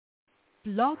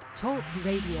Blog Talk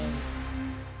Radio.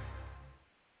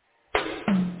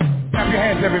 Clap your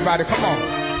hands, everybody. Come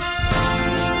on.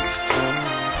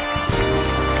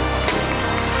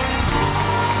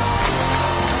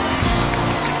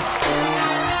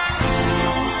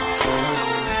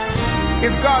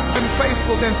 If God's been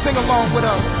faithful, then sing along with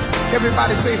us.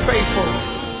 Everybody say faithful.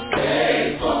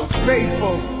 Faithful.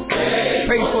 Faithful.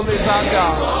 Faithful is our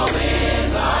God.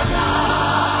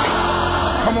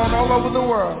 Come on, all over the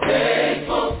world.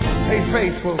 Faithful. Say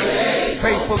faithful.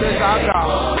 Faithful is our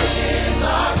God.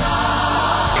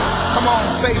 Come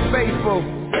on, say faithful.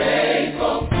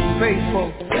 Faithful. Faithful.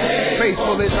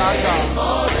 Faithful is our God.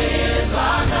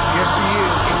 Yes, He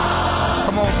is.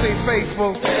 Come on, say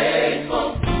faithful.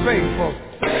 Faithful.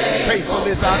 Faithful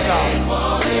is our God.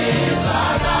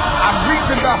 I'm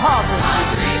reaping the harvest.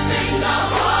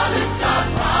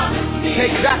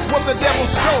 Take back what the devil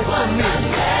stole from me.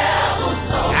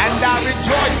 And I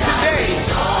rejoice today.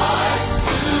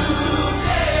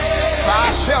 For I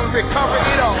shall recover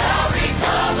it all.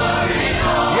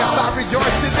 Yes, I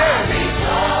rejoice today.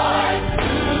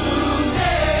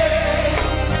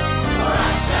 For I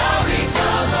shall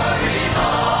recover it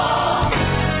all.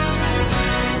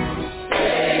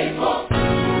 Faithful,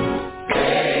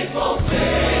 faithful,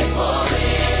 faithful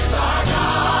is our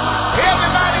God.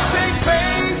 Everybody sing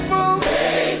faithful,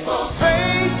 faithful,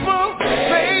 faithful,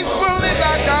 faithful is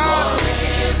our God.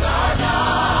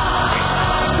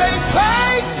 Say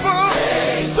faithful,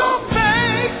 so faithful.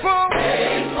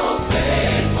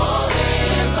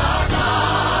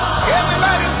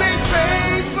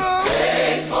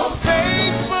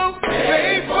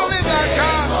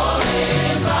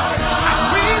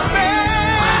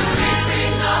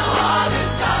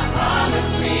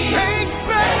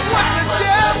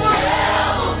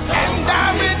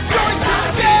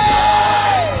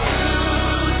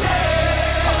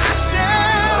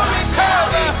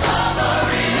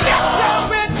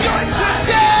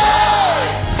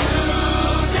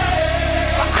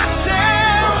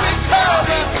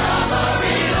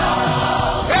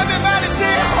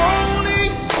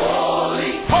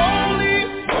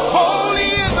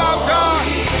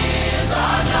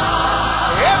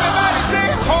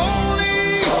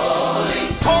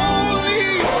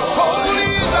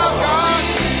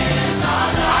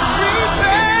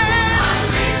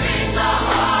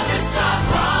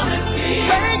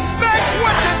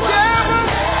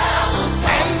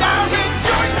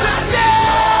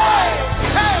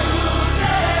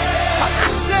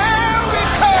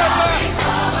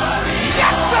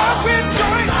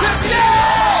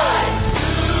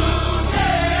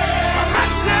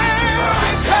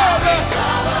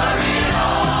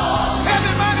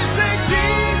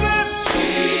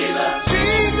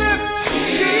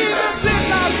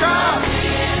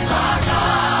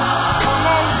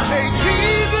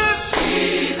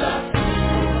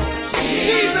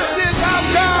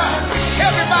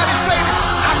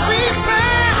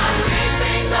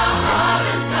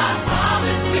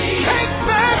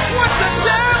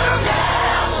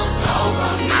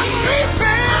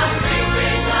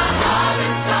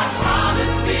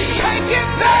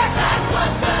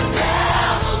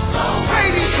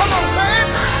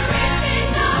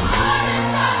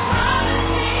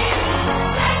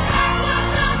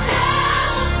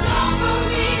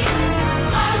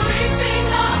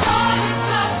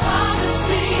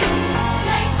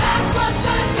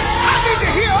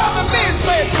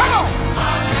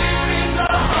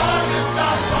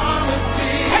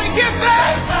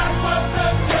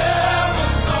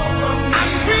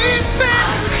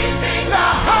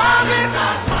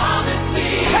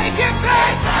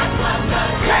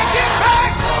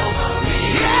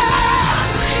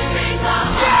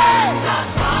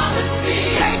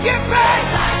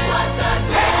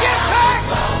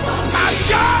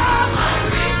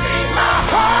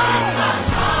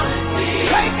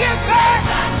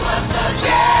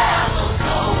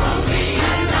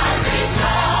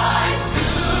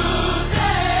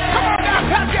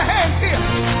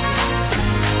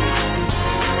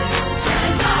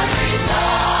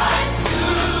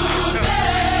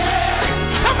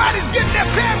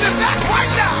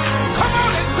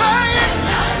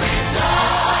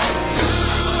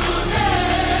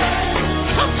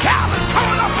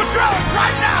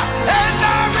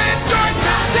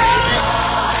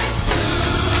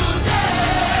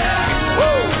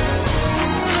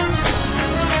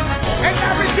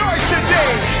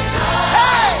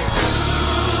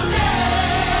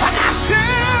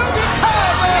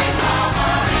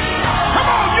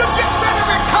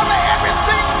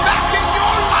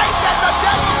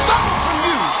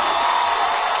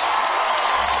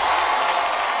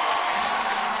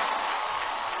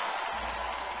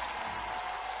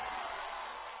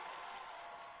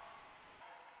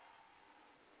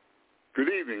 Good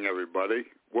evening, everybody.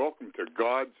 Welcome to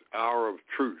God's Hour of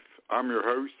Truth. I'm your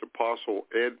host, Apostle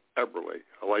Ed Eberly.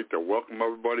 I'd like to welcome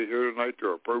everybody here tonight to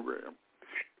our program.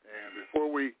 And before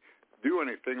we do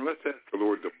anything, let's ask the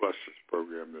Lord to bless this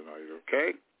program tonight,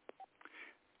 okay?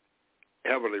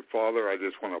 Heavenly Father, I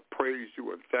just want to praise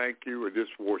you and thank you and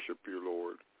just worship you,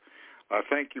 Lord. I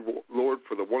thank you, Lord,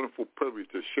 for the wonderful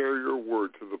privilege to share your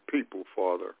word to the people,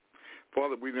 Father.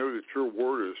 Father, we know that your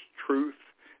word is truth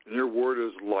and your word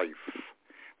is life.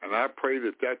 And I pray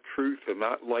that that truth and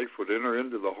that life would enter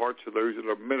into the hearts of those that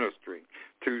are ministering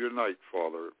to tonight,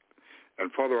 Father.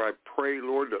 And, Father, I pray,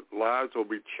 Lord, that lives will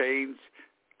be changed.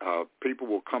 People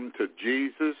will come to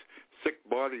Jesus. Sick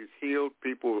bodies healed.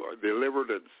 People are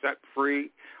delivered and set free.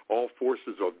 All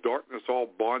forces of darkness, all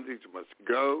bondage must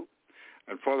go.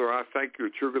 And, Father, I thank you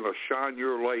that you're going to shine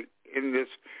your light in this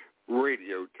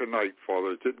radio tonight,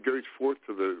 Father, as it goes forth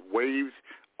to the waves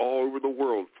all over the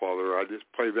world, Father. I just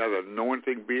pray that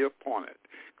anointing be upon it.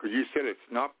 Because you said it's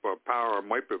not by power or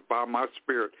might, but by my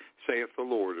Spirit, saith the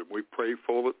Lord. And we pray,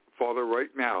 Father, right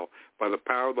now, by the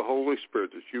power of the Holy Spirit,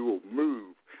 that you will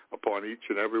move upon each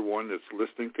and every one that's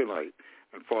listening tonight.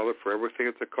 And, Father, for everything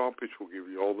that's accomplished, we'll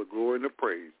give you all the glory and the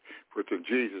praise. For it's in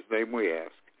Jesus' name we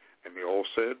ask. And they all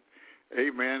said,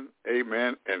 amen,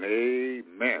 amen, and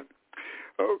amen.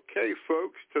 Okay,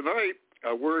 folks, tonight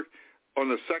we're on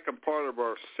the second part of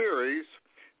our series.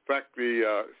 In fact,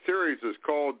 the series is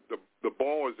called The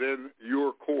Ball is in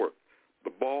Your Court. The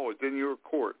ball is in your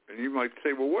court. And you might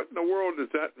say, well, what in the world does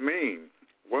that mean?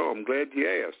 Well, I'm glad you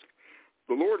asked.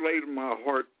 The Lord laid in my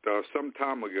heart some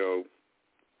time ago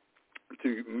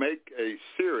to make a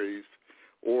series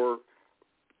or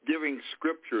giving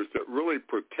scriptures that really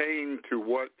pertain to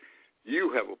what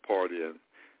you have a part in.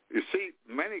 You see,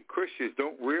 many Christians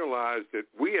don't realize that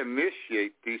we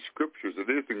initiate these scriptures. It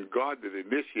isn't God that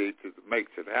initiates it that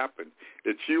makes it happen.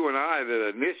 It's you and I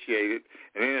that initiate it,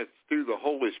 and then it's through the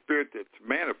Holy Spirit that's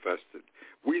manifested.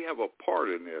 We have a part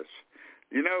in this.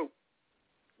 You know,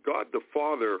 God the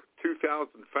Father,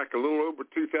 in fact, a little over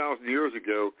 2,000 years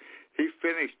ago, he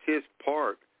finished his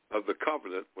part of the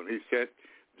covenant when he sent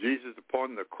Jesus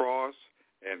upon the cross.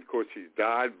 And, of course, he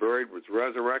died, buried, was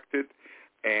resurrected,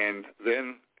 and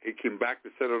then he came back to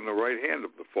sit on the right hand of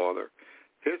the Father.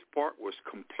 His part was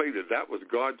completed. That was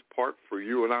God's part for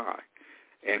you and I.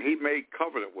 And he made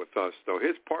covenant with us. So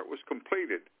his part was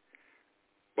completed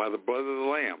by the blood of the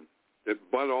Lamb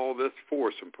that bought all this for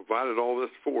us and provided all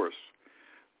this for us.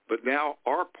 But now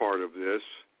our part of this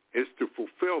is to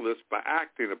fulfill this by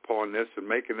acting upon this and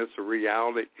making this a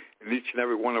reality in each and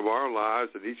every one of our lives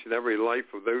and each and every life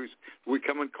of those we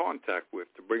come in contact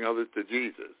with to bring others to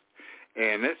Jesus.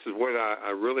 And this is what I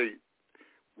really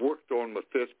worked on with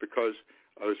this, because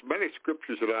there's many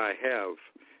scriptures that I have.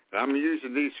 And I'm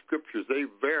using these scriptures. They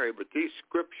vary, but these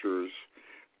scriptures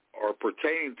are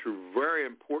pertaining to very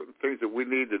important things that we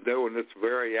need to know in this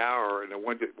very hour, and the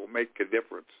ones that will make a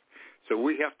difference. So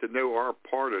we have to know our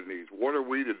part in these. What are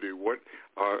we to do? What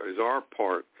is our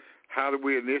part? How do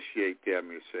we initiate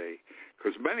them, you see?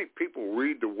 Because many people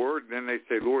read the word, and then they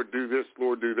say, Lord, do this,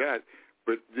 Lord, do that.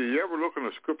 But do you ever look in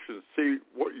the scriptures and see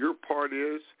what your part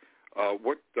is,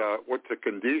 what's the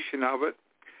condition of it?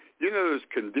 You know, there's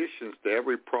conditions to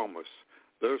every promise.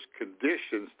 There's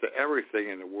conditions to everything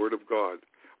in the Word of God.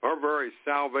 Our very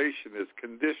salvation is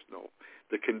conditional.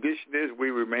 The condition is we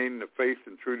remain in the faith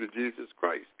and true to Jesus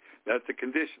Christ. That's the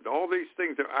condition. All these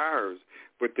things are ours,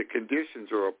 but the conditions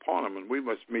are upon them, and we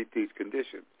must meet these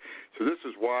conditions. So this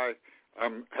is why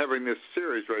I'm having this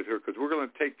series right here, because we're going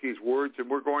to take these words and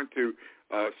we're going to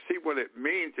see what it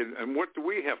means and what do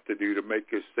we have to do to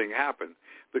make this thing happen,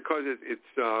 because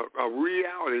it's a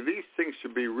reality. These things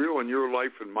should be real in your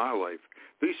life and my life.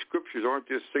 These scriptures aren't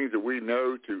just things that we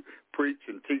know to preach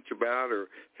and teach about or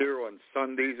hear on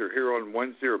Sundays or hear on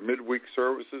Wednesday or midweek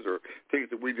services or things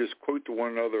that we just quote to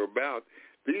one another about.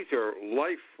 These are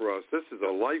life for us. This is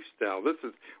a lifestyle. This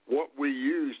is what we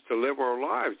use to live our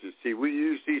lives. You see, we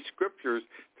use these scriptures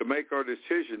to make our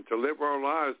decision, to live our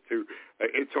lives.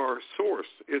 It's our source.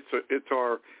 It's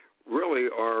our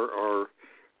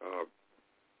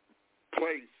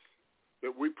place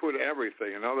that we put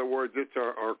everything. In other words, it's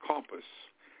our compass.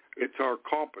 It's our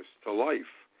compass to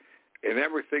life. And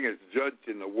everything is judged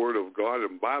in the Word of God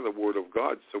and by the Word of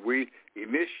God. So we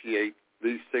initiate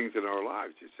these things in our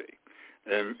lives, you see.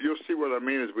 And you'll see what I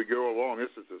mean as we go along. This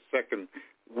is the second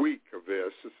week of this.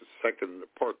 This is second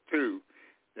part 2.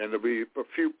 And there'll be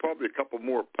probably a couple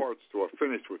more parts till I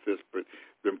finish with this. But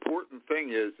the important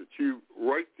thing is that you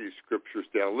write these scriptures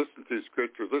down, listen to these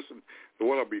scriptures, listen to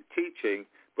what I'll be teaching,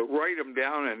 but write them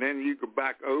down, and then you go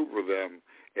back over them.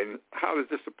 And how does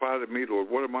this apply to me,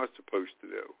 Lord? What am I supposed to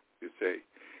do? you see.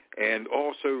 And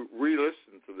also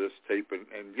re-listen to this tape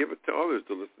and give it to others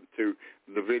to listen to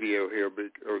the video here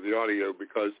or the audio,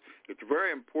 because it's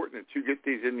very important that you get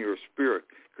these in your spirit,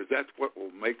 because that's what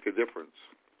will make a difference.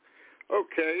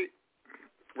 Okay,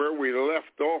 where we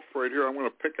left off right here, I'm going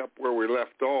to pick up where we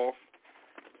left off.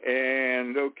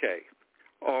 And, okay,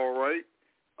 all right.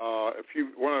 If you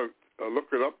want to look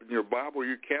it up in your Bible,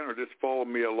 you can, or just follow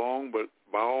me along, but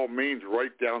by all means,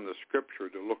 write down the scripture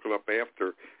to look it up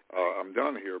after I'm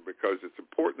done here, because it's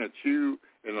important that you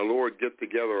and the Lord get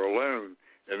together alone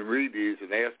and read these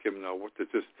and ask him, now, what does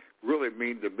this really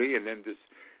mean to me, and then just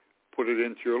put it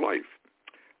into your life.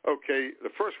 Okay,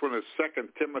 the first one is 2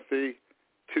 Timothy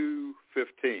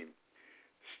 2:15.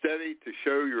 Study to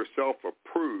show yourself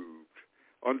approved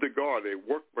unto God, a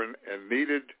workman, and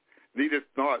needeth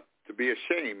not to be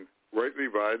ashamed, rightly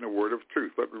dividing the word of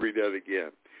truth. Let me read that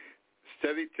again.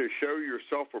 Study to show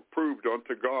yourself approved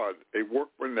unto God, a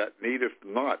workman that needeth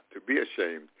not to be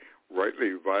ashamed, rightly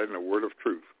dividing the word of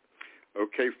truth.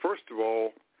 Okay, first of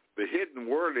all, the hidden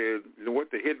word is, you know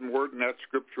what the hidden word in that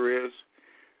scripture is?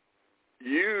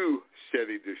 You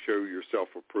study to show yourself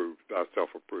approved, not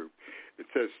self-approved. It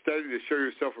says study to show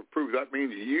yourself approved. That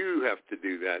means you have to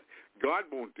do that. God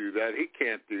won't do that. He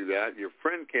can't do that. Your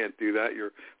friend can't do that.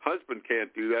 Your husband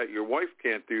can't do that. Your wife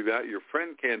can't do that. Your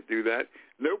friend can't do that.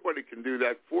 Nobody can do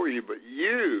that for you, but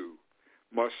you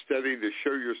must study to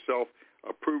show yourself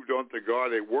approved unto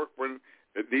God, a workman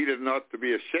that needed not to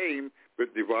be ashamed,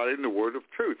 but dividing the word of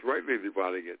truth, rightly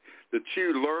dividing it. That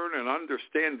you learn and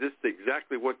understand just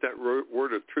exactly what that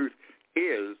word of truth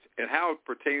is and how it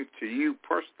pertains to you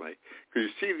personally. Because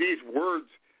you see, these words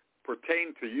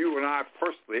pertain to you and I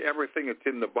personally, everything that's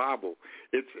in the Bible.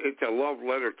 It's a love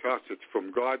letter to us. It's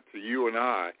from God to you and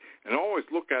I. And always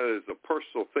look at it as a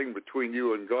personal thing between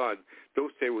you and God.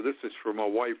 Don't say, well, this is for my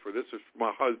wife, or this is for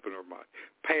my husband, or my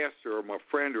pastor, or my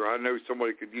friend, or I know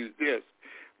somebody could use this.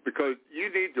 Because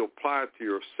you need to apply it to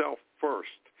yourself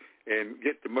first and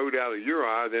get the mote out of your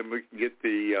eye, then we can get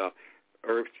the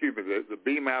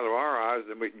beam out of our eyes,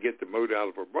 then we can get the mote out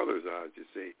of our brother's eyes, you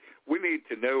see. We need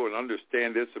to know and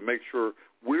understand this and make sure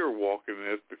we're walking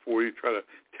in this before you try to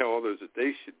tell others that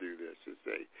they should do this, you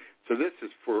see. So this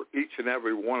is for each and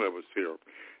every one of us here.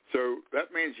 So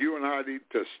that means you and I need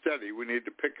to study. We need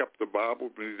to pick up the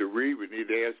Bible. We need to read. We need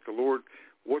to ask the Lord,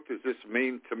 what does this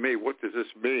mean to me? What does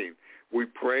this mean? We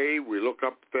pray. We look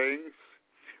up things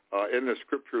in the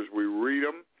scriptures. We read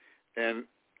them. And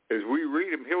as we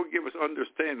read them, he'll give us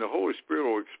understanding. The Holy Spirit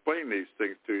will explain these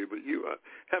things to you. But you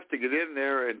have to get in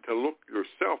there and to look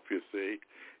yourself, you see.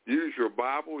 Use your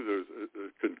Bible. There's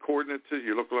concordances.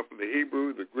 You look it up in the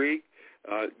Hebrew, the Greek.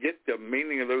 Get the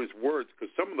meaning of those words,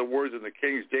 because some of the words in the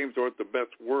King James aren't the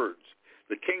best words.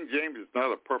 The King James is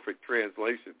not a perfect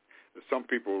translation. Some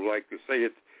people like to say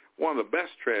it's one of the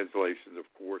best translations, of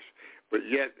course, but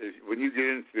yet when you get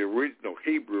into the original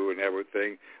Hebrew and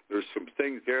everything, there's some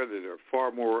things there that are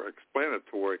far more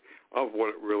explanatory of what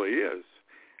it really is.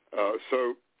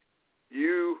 So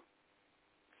you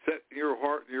set your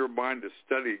heart and your mind to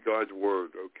study God's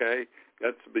Word, okay?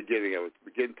 That's the beginning of it.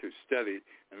 Begin to study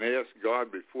and ask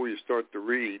God before you start to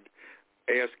read.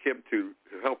 Ask him to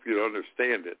help you to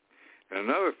understand it. And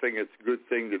another thing that's a good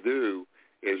thing to do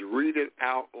is read it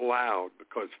out loud,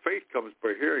 because faith comes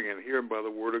by hearing and hearing by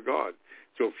the Word of God.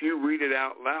 So if you read it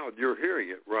out loud, you're hearing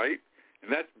it, right?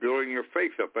 And that's building your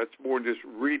faith up. That's more than just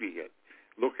reading it,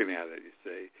 looking at it, you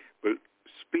see. But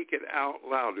speak it out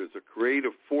loud. There's a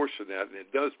creative force in that, and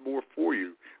it does more for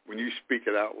you when you speak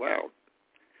it out loud.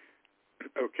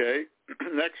 Okay,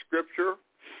 next scripture,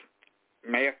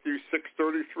 Matthew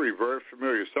 6:33, very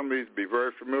familiar. Some of these will be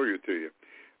very familiar to you.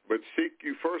 But seek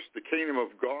you first the kingdom of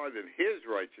God and his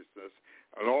righteousness,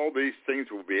 and all these things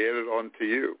will be added unto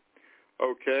you.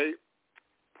 Okay,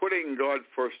 putting God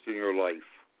first in your life,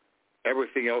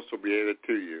 everything else will be added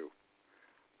to you.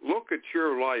 Look at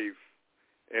your life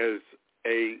as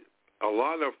a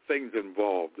lot of things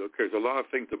involved. Okay, there's a lot of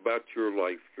things about your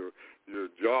life, your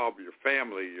job, your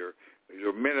family,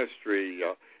 your ministry,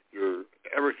 your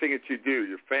everything that you do,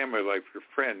 your family life, your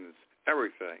friends,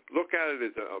 everything. Look at it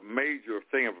as a major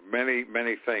thing of many,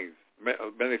 many things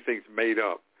made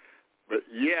up. But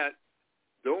yet,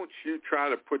 don't you try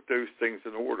to put those things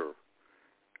in order.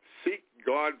 Seek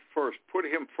God first. Put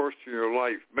him first in your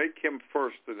life. Make him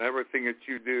first in everything that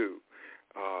you do.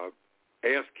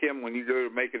 Ask him when you go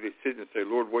to make a decision, say,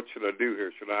 Lord, what should I do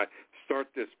here? Should I start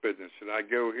this business? Should I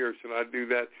go here? Should I do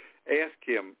that? Ask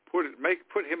him. Put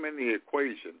him in the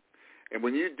equation. And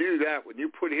when you do that, when you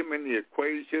put him in the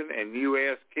equation and you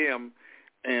ask him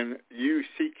and you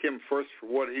seek him first for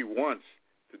what he wants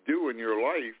to do in your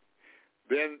life,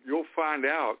 then you'll find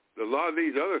out that a lot of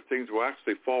these other things will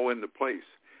actually fall into place.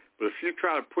 But if you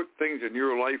try to put things in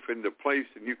your life into place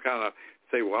and you kind of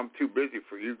say, well, I'm too busy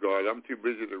for you, God. I'm too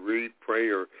busy to read, pray,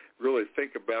 or really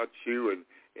think about you and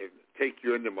take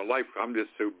you into my life. I'm just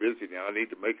so busy now. I need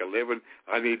to make a living.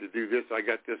 I need to do this. I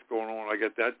got this going on. I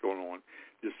got that going on.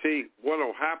 You see, what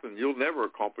will happen, you'll never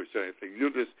accomplish anything.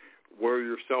 You'll just wear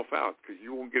yourself out because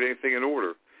you won't get anything in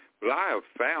order. But I have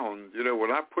found,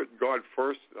 when I put God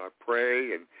first, I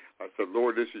pray, and I said,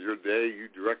 Lord, this is your day. You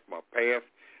direct my path.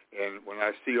 And when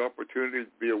I see opportunities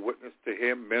to be a witness to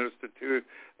him, minister to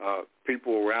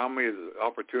people around me as the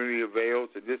opportunity avails,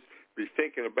 and just be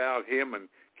thinking about him and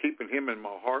keeping him in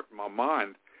my heart and my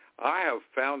mind, I have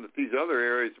found that these other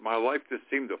areas of my life just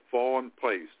seem to fall in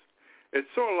place. It's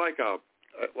sort of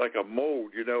like a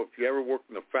mold, if you ever worked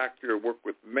in a factory or worked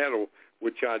with metal,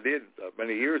 which I did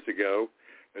many years ago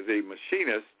as a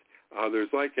machinist. There's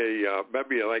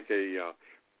maybe a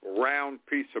round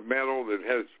piece of metal that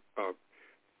has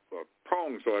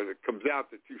prongs on it that comes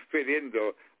out that you fit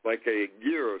into like a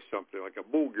gear or something, like a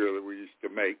bull gear that we used to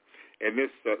make. And this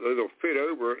it'll fit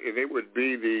over, and it would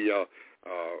be the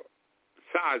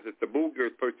size that the bull gear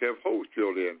is supposed to have holes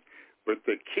drilled in. But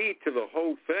the key to the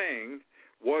whole thing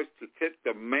was to take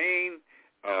the main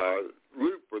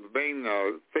loop or the main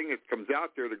thing that comes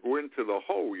out there to go into the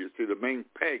hole. You see, the main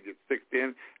peg that sticks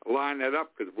in, line that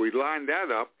up, because if we lined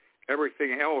that up,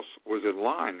 everything else was in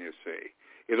line, you see.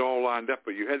 It all lined up,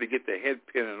 but you had to get the head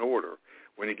pin in order.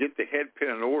 When you get the head pin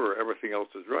in order, everything else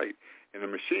is right. And the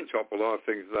machine shop, a lot of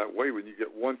things that way. When you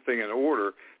get one thing in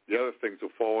order, the other things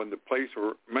will fall into place,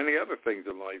 or many other things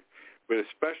in life. But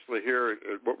especially here,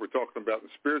 what we're talking about in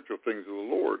spiritual things of the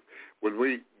Lord, when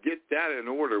we get that in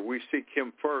order, we seek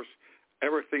him first,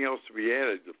 everything else will be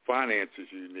added, the finances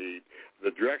you need,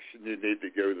 the direction you need to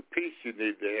go, the peace you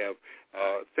need to have.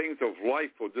 Things of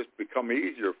life will just become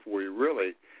easier for you,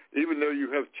 really. Even though you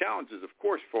have challenges, of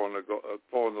course, following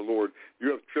the Lord.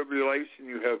 You have tribulation,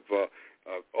 you have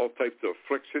all types of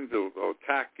afflictions that will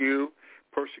attack you,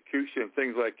 persecution and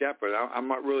things like that, but I'm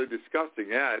not really discussing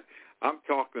that. I'm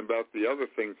talking about the other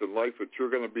things in life that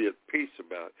you're going to be at peace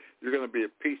about. You're going to be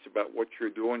at peace about what you're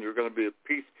doing. You're going to be at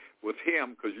peace with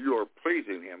him because you are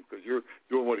pleasing him, because you're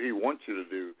doing what he wants you to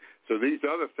do. So these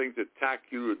other things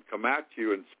attack you and come at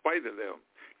you in spite of them.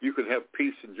 You can have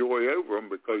peace and joy over them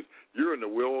because you're in the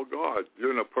will of God.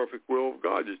 You're in the perfect will of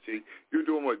God, you see. You're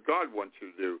doing what God wants you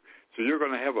to do. So you're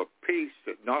going to have a peace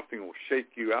that nothing will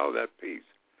shake you out of that peace.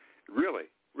 Really,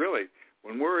 really.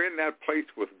 When we're in that place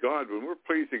with God, when we're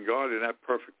pleasing God in that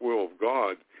perfect will of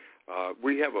God,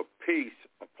 we have a peace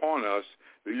upon us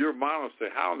that your mind will say,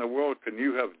 how in the world can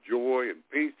you have joy and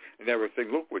peace and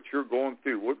everything? Look what you're going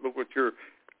through. Look what you're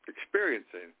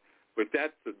experiencing. But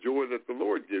that's the joy that the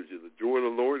Lord gives you, the joy of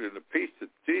the Lord and the peace that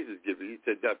Jesus gives you. He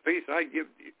said, that peace I give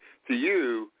to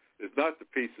you is not the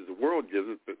peace that the world gives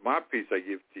us, but my peace I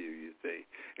give to you, you see.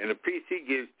 And the peace he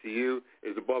gives to you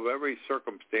is above every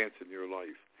circumstance in your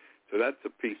life. So that's the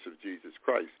peace of Jesus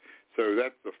Christ. So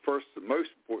that's the first, the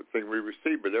most important thing we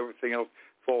receive, but everything else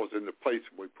falls into place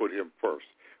when we put him first.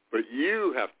 But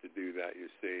you have to do that, you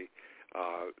see.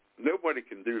 Nobody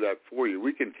can do that for you.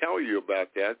 We can tell you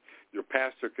about that. Your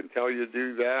pastor can tell you to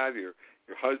do that. Your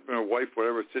husband or wife,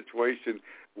 whatever situation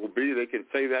will be, they can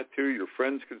say that to you. Your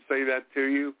friends can say that to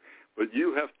you. But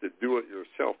you have to do it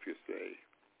yourself, you see.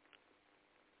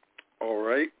 All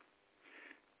right?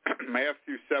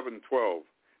 Matthew 7:12.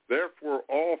 Therefore,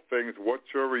 all things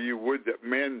whatsoever you would that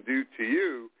men do to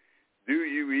you, do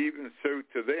you even so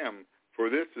to them, for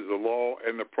this is the law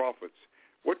and the prophets.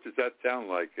 What does that sound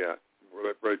like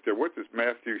right there? What does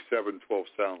Matthew 7:12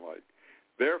 sound like?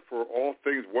 Therefore, all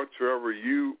things whatsoever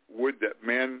you would that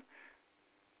men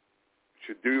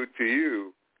should do to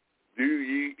you, do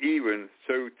ye even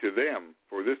so to them,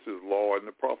 for this is law and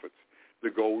the prophets, the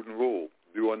golden rule.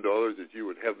 Do unto others as you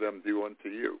would have them do unto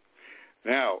you.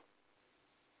 Now,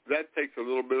 that takes a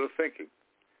little bit of thinking.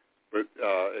 But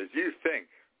as you think,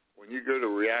 when you go to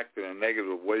react in a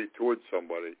negative way towards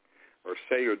somebody or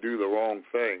say or do the wrong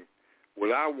thing,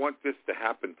 would I want this to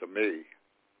happen to me?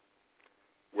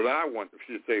 Would I want, if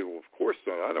you say, well, of course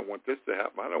not, I don't want this to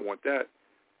happen, I don't want that,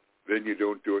 then you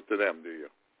don't do it to them, do you?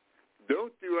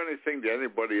 Don't do anything to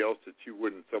anybody else that you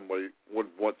wouldn't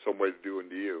want somebody to do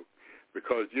unto you.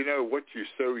 Because, what you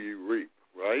sow, you reap,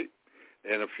 right?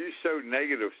 And if you sow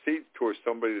negative seeds towards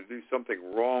somebody to do something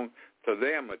wrong to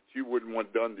them that you wouldn't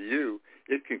want done to you,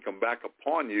 it can come back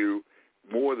upon you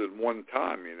more than one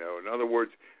time, In other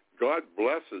words, God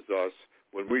blesses us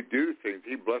when we do things.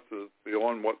 He blesses us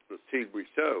beyond what the seed we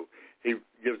sow. He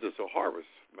gives us a harvest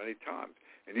many times.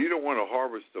 And you don't want to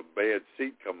harvest a bad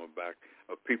seed coming back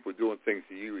of people doing things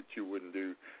to you that you wouldn't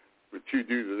do, what you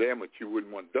do to them, what you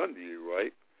wouldn't want done to you,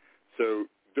 right? So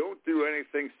don't do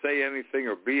anything, say anything,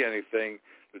 or be anything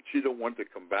that you don't want to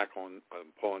come back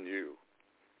upon you.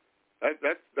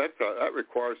 That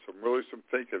requires some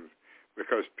thinking,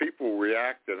 because people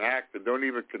react and act and don't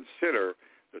even consider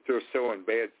that they're sowing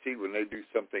bad seed when they do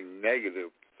something negative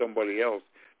to somebody else,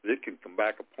 that it can come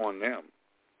back upon them,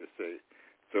 you see.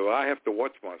 So I have to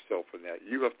watch myself in that.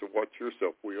 You have to watch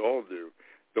yourself. We all do.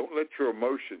 Don't let your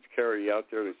emotions carry you out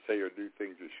there to say or do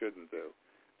things you shouldn't do.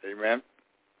 Amen?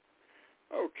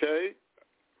 Okay.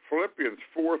 Philippians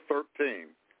 4:13.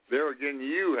 There again,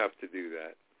 you have to do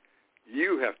that.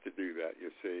 You have to do that,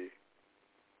 you see.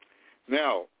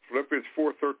 Now, Philippians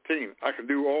 4:13, I can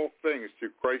do all things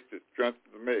through Christ that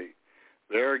strengthens me.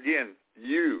 There again,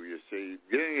 you see.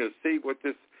 Beginning to see what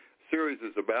this series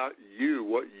is about,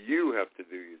 what you have to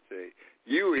do, you see.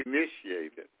 You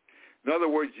initiate it. In other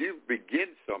words, you begin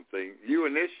something, you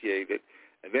initiate it,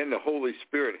 and then the Holy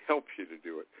Spirit helps you to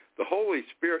do it. The Holy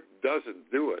Spirit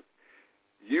doesn't do it.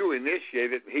 You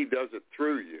initiate it, and he does it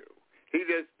through you. He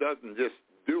just doesn't just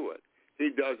do it. He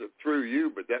does it through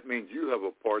you, but that means you have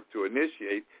a part to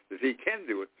initiate that he can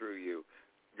do it through you.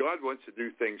 God wants to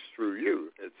do things through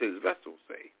you. It's his vessel,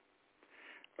 see.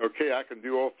 Okay, I can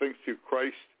do all things through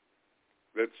Christ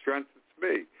that strengthens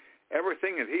me.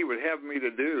 Everything that he would have me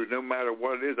to do, no matter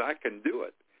what it is, I can do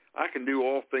it. I can do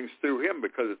all things through him,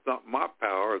 because it's not my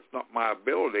power, it's not my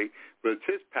ability, but it's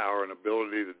his power and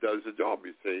ability that does the job,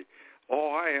 you see.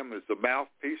 All I am is the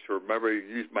mouthpiece, or maybe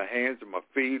use my hands and my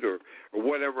feet or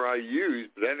whatever I use,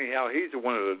 but anyhow, he's the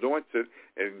one that anoints it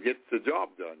and gets the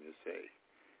job done, you see.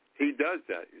 He does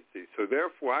that, you see. So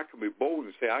therefore, I can be bold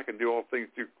and say I can do all things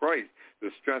through Christ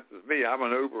that strengthens me. I'm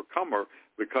an overcomer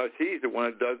because he's the one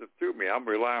that does it through me. I'm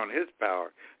relying on his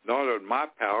power, not on my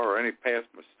power or any past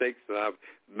mistakes that I've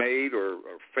made or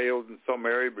failed in some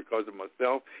area because of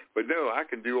myself. But no, I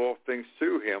can do all things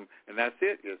through him, and that's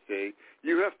it, you see.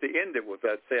 You have to end it with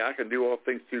that. Say, I can do all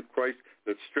things through Christ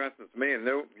that strengthens me, and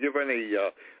don't give any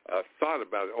thought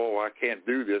about it. Oh, I can't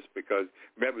do this because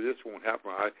maybe this won't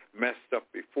happen. I messed up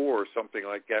before or something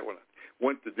like that when I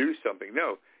went to do something.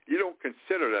 No, you don't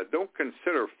consider that. Don't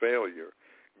consider failure.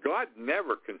 God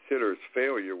never considers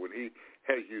failure when he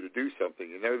has you to do something.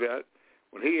 You know that?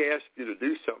 When he asks you to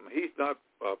do something, he's not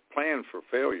planned for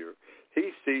failure.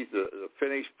 He sees the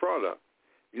finished product.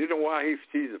 You know why he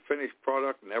sees the finished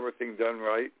product and everything done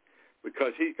right?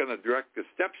 Because he's going to direct the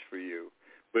steps for you.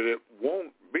 But it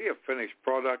won't be a finished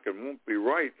product and won't be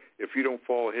right if you don't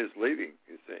follow his leading,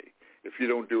 you see, if you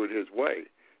don't do it his way.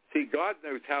 See, God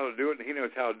knows how to do it, and he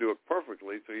knows how to do it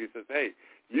perfectly. So he says, hey,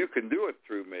 you can do it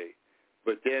through me.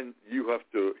 But then you have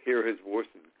to hear his voice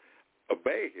and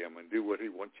obey him and do what he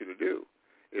wants you to do.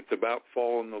 It's about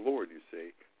following the Lord, you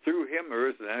see. Through him, there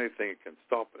isn't anything that can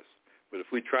stop us. But if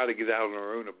we try to get out on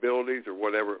our own abilities or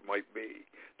whatever it might be,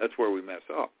 that's where we mess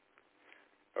up.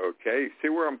 Okay, see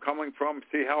where I'm coming from?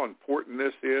 See how important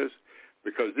this is?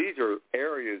 Because these are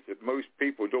areas that most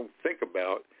people don't think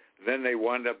about. Then they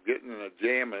wind up getting in a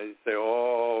jam and they say,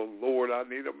 oh, Lord, I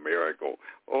need a miracle.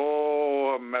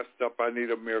 Oh, I'm messed up. I need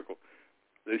a miracle.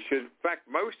 They should. In fact,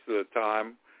 most of the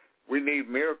time, we need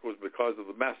miracles because of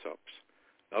the mess-ups.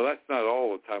 Now, that's not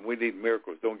all the time. We need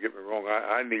miracles. Don't get me wrong.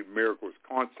 I need miracles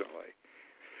constantly.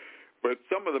 But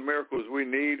some of the miracles we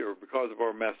need are because of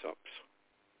our mess-ups.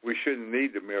 We shouldn't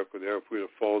need the miracle there. If we'd have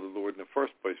followed the Lord in the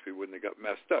first place, we wouldn't have got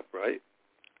messed up, right?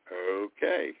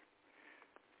 Okay.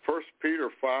 1 Peter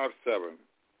 5:7.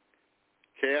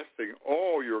 Casting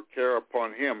all your care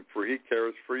upon him, for he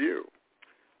cares for you.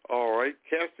 All right,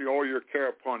 casting all your care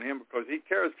upon him because he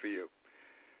cares for you.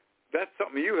 That's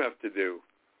something you have to do.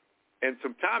 And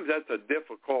sometimes that's a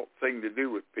difficult thing to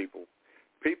do with people.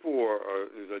 People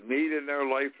there's a need in their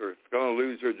life. They're going to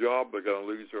lose their job. They're going to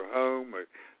lose their home. Or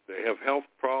they have health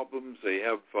problems. They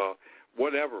have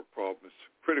whatever problems,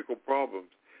 critical problems.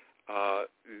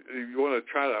 You want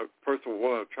to try to, first of all,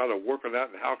 work on that.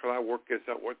 And how can I work this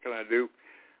out? What can I do?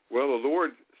 Well, the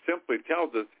Lord simply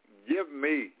tells us, you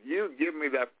give me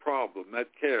that problem, that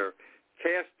care.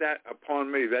 Cast that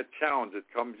upon me, that challenge that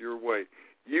comes your way.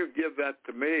 You give that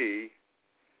to me,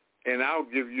 and I'll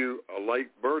give you a light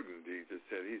burden, Jesus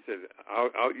said. He said,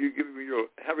 you give me your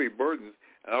heavy burdens,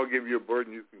 and I'll give you a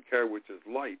burden you can carry, which is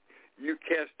light. You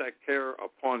cast that care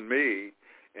upon me,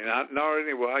 and not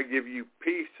only will I give you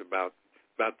peace about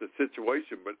about the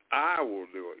situation, but I will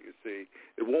do it, you see.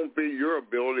 It won't be your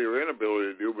ability or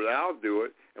inability to do it, but I'll do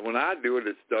it. And when I do it,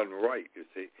 it's done right, you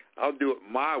see. I'll do it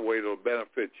my way. It'll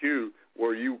benefit you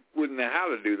where you wouldn't know how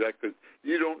to do that because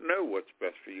you don't know what's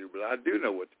best for you, but I do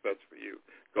know what's best for you,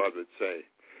 God would say.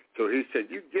 So he said,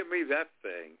 you give me that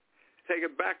thing. Take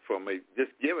it back from me.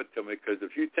 Just give it to me, because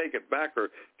if you take it back or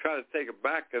try to take it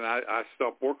back, then I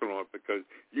stop working on it because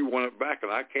you want it back,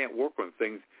 and I can't work on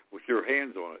things with your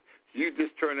hands on it. You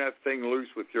just turn that thing loose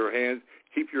with your hands,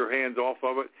 keep your hands off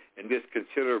of it, and just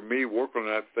consider me working on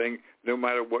that thing no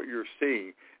matter what you're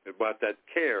seeing about that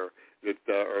care that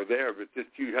are there. But just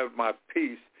you have my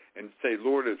peace and say,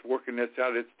 Lord, it's working this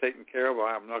out. It's taken care of.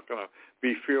 I'm not going to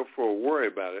be fearful or worry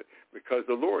about it because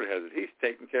the Lord has it. He's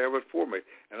taking care of it for me,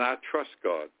 and I trust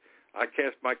God. I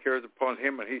cast my cares upon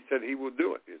him, and he said he will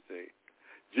do it, you see.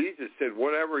 Jesus said,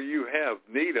 whatever you have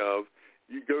need of,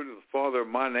 you go to the Father in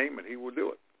my name, and he will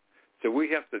do it. So we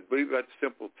have to believe that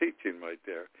simple teaching right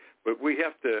there. But we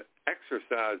have to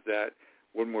exercise that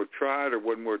when we're tried or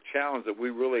when we're challenged, that we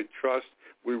really trust,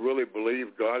 we really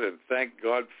believe God, and thank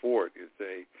God for it, you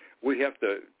see. We have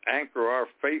to anchor our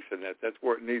faith in that. That's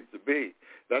where it needs to be.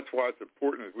 That's why it's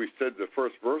important, as we said the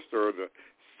first verse there, to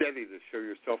study to show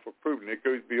yourself approved. And it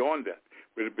goes beyond that.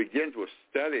 But it begins with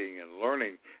studying and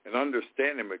learning and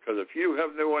understanding, because if you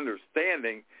have no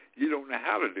understanding, you don't know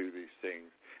how to do these things.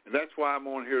 And that's why I'm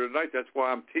on here tonight. That's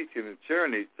why I'm teaching and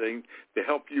sharing these things, to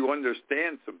help you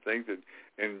understand some things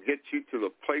and get you to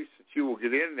the place that you will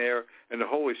get in there, and the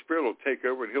Holy Spirit will take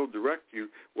over and he'll direct you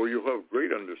where you'll have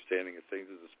great understanding of things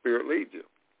as the Spirit leads you.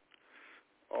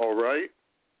 All right.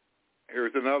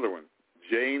 Here's another one.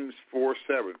 James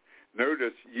 4:7.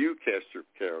 Notice you cast your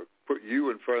care. Put you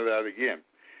in front of that again.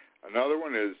 Another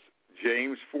one is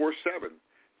James 4:7.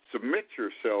 Submit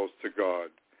yourselves to God.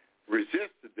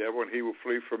 Resist the devil, and he will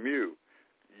flee from you.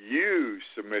 You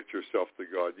submit yourself to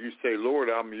God. You say, Lord,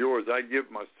 I'm yours. I give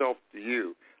myself to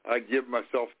you. I give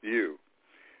myself to you.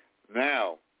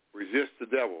 Now, resist the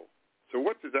devil. So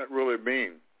what does that really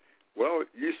mean? Well,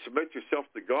 you submit yourself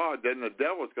to God, then the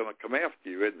devil is going to come after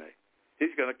you, isn't he?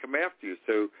 He's going to come after you.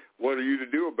 So what are you to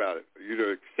do about it? Are you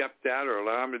to accept that or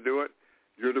allow him to do it?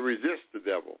 You're to resist the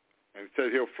devil, and it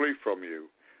says he'll flee from you.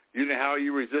 You know how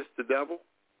you resist the devil?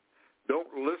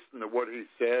 Don't listen to what he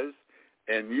says,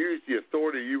 and use the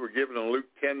authority you were given in Luke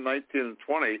 10:19 and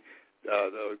 20,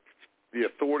 the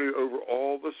authority over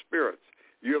all the spirits.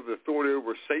 You have the authority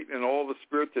over Satan and all the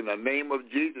spirits in the name of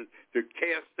Jesus to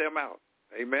cast them out.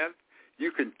 Amen?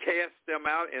 You can cast them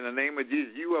out in the name of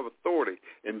Jesus. You have authority.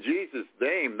 In Jesus'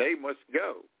 name, they must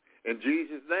go. In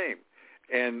Jesus' name.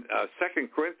 And 2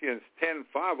 Corinthians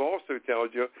 10:5 also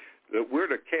tells you that we're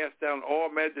to cast down all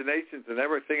imaginations and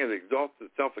everything that exalts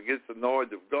itself against the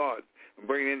knowledge of God, and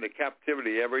bring into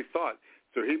captivity every thought.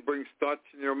 So he brings thoughts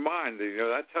in your mind. You know,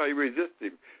 that's how you resist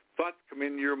him. Thoughts come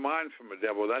into your mind from the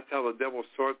devil. That's how the devil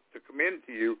starts to come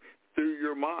into you, through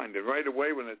your mind. And right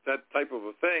away, when it's that type of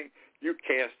a thing, you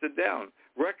cast it down.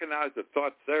 Recognize the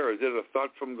thought's there. Is it a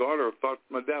thought from God or a thought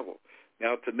from the devil?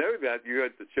 Now, to know that, you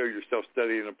have to show yourself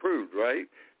steady and approved, right?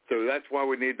 So that's why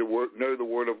we need to know the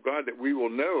Word of God, that we will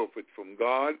know if it's from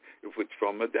God, if it's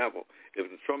from the devil.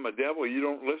 If it's from the devil, you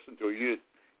don't listen to it. You just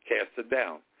cast it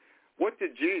down. What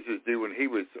did Jesus do when he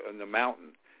was on the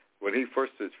mountain? When his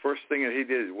first thing that he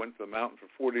did, he went to the mountain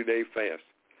for 40-day fast.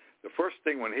 The first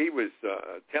thing when he was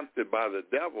tempted by the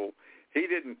devil, he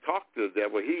didn't talk to the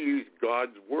devil. He used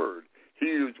God's word. He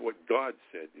used what God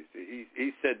said. You see,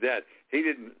 he said that. He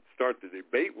didn't start to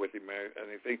debate with him or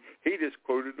anything. He just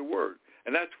quoted the word.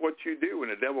 And that's what you do when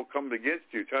the devil comes against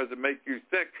you, tries to make you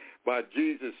sick. By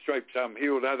Jesus' stripes I'm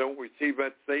healed. I don't receive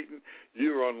that, Satan.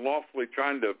 You're unlawfully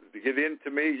trying to get into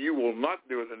me. You will not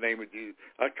do it in the name of Jesus.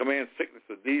 I command sickness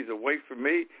and disease away from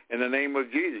me in the name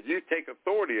of Jesus. You take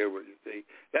authority over it, you see.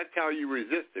 That's how you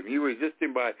resist him. You resist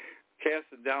him by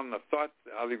casting down the thoughts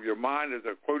out of your mind, as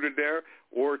are quoted there,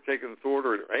 or taking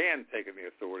authority, and taking the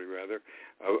authority, rather,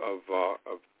 of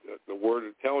the word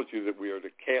that tells you that we are to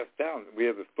cast down. We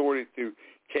have authority to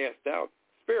cast out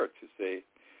spirits, you see.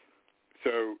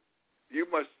 So you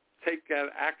must take that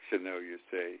action, though, you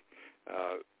see.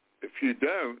 If you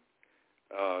don't,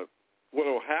 what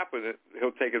will happen,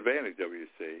 he'll take advantage of you,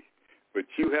 see. But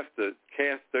you have to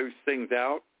cast those things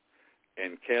out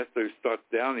and cast those thoughts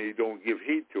down, and you don't give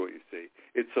heed to it, you see.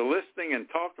 It's the listening and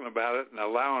talking about it and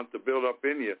allowing it to build up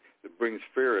in you that brings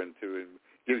fear into it and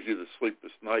gives you the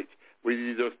sleepless nights where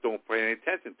you just don't pay any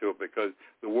attention to it, because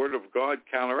the Word of God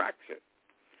counteracts it.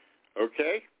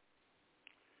 Okay?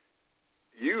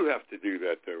 You have to do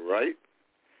that, though, right?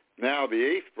 Now, the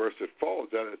 8th verse that follows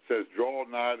that, it says, draw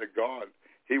nigh to God.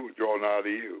 He will draw nigh to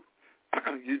you.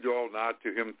 you draw nigh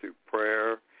to him through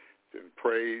prayer and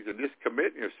praise, and just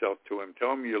committing yourself to him.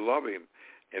 Tell him you love him,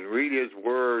 and read his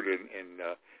word, and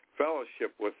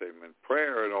fellowship with him, and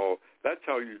prayer and all. That's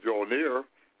how you draw near,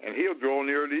 and he'll draw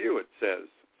near to you, it says.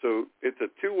 So it's a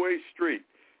two-way street.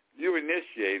 You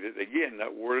initiate it. Again,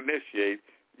 that word initiate,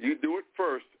 you do it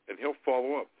first, and he'll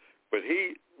follow up. But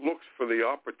he looks for the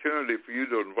opportunity for you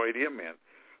to invite him in.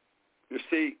 You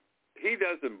see, he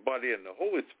doesn't butt in. The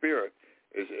Holy Spirit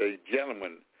is a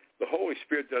gentleman. The Holy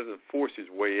Spirit doesn't force his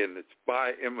way in. It's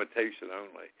by invitation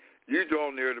only. You draw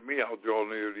near to me, I'll draw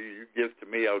near to you. You give to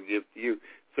me, I'll give to you.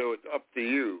 So it's up to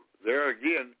you. There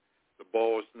again, the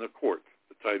ball is in the court,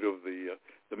 the title of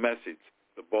the message.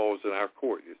 The ball is in our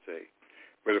court, you see.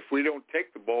 But if we don't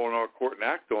take the ball in our court and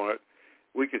act on it,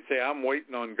 we could say, I'm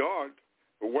waiting on God.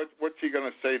 But what's he going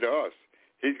to say to us?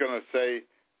 He's going to say,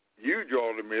 you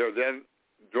draw to me, or then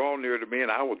draw near to me,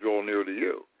 and I will draw near to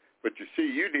you. But you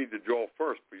see, you need to draw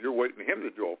first, but you're waiting him to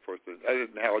draw first. That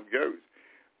isn't how it goes.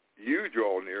 You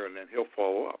draw near, and then he'll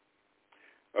follow up.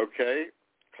 Okay?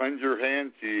 Cleanse your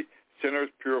hands, ye sinners.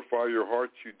 Purify your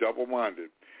hearts, you double-minded.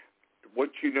 What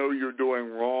you know you're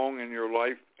doing wrong in your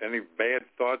life, any bad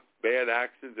thoughts, bad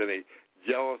actions, any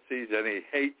jealousies, any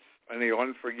hates, any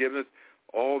unforgiveness,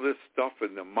 all this stuff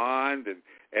in the mind, and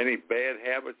any bad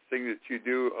habits, things that you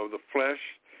do of the flesh,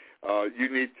 you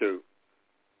need to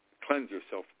cleanse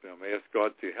yourself from them. Ask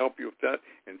God to help you with that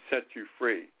and set you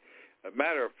free. As a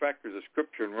matter of fact, there's a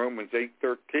scripture in Romans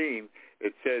 8:13.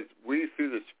 It says, we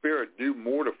through the Spirit do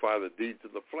mortify the deeds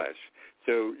of the flesh.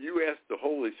 So you ask the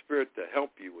Holy Spirit to help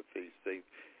you with these things,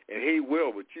 and he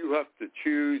will, but you have to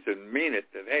choose and mean it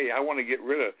that, hey, I want to get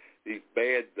rid of these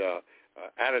bad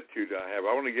attitude I have.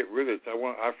 I want to get rid of this.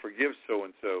 I forgive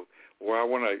so-and-so, or I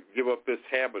want to give up this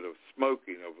habit of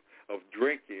smoking, of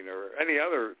drinking, or any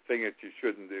other thing that you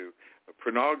shouldn't do,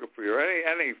 pornography, or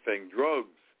anything,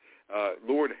 drugs.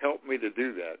 Lord, help me to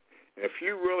do that. And if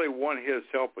you really want his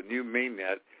help and you mean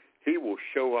that, he will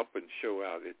show up and show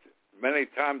out. Many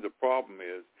times the problem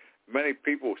is many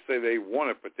people say they want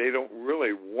it, but they don't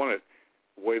really want it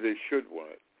the way they should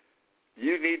want it.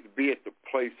 You need to be at the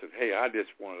place of, hey, I just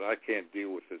want it. I can't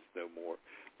deal with this no more.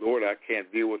 Lord, I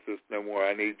can't deal with this no more.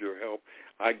 I need your help.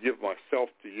 I give myself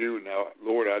to you now.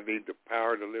 Lord, I need the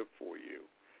power to live for you.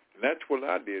 And that's what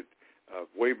I did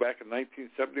way back in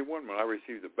 1971 when I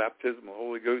received the baptism of the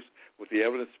Holy Ghost with the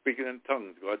evidence speaking in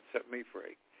tongues. God set me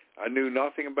free. I knew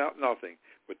nothing about nothing,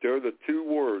 but there are the two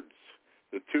words,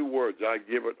 I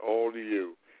give it all to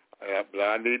you. But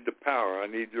I need the power. I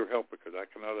need your help because I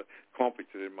cannot accomplish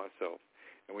it in myself.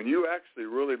 And when you actually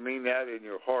really mean that in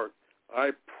your heart,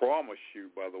 I promise you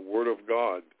by the word of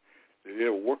God that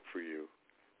it'll work for you,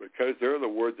 because they're the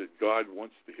words that God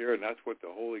wants to hear, and that's what the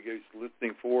Holy Ghost is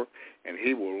listening for, and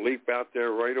he will leap out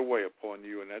there right away upon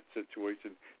you in that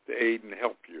situation to aid and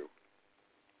help you.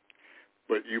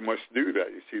 But you must do that.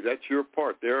 You see, that's your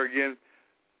part. There again,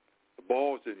 the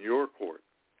ball's in your court.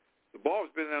 The ball's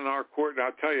been in our court, and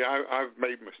I'll tell you, I've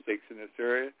made mistakes in this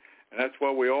area, and that's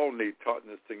why we all need taught in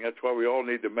this thing. That's why we all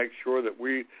need to make sure that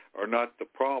we are not the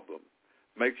problem.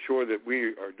 Make sure that we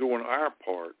are doing our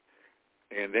part,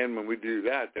 and then when we do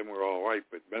that, then we're all right.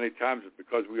 But many times it's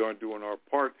because we aren't doing our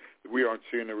part that we aren't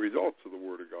seeing the results of the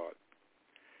Word of God.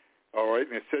 All right,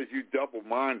 and it says you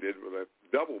double-minded. Well,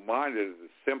 double-minded is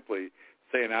simply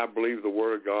saying I believe the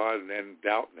Word of God and then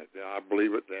doubting it. Then I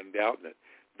believe it, then doubting it.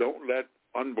 Don't let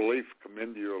unbelief come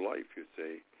into your life, you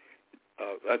see.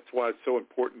 That's why it's so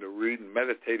important to read and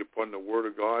meditate upon the Word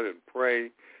of God and pray,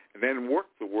 and then work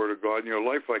the Word of God in your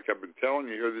life, like I've been telling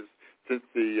you here since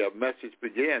the message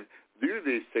began. Do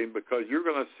these things because you're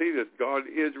going to see that God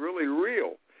is really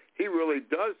real. He really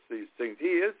does these things.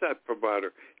 He is that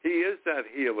provider. He is that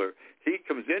healer. He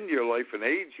comes into your life and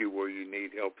aids you where you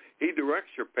need help. He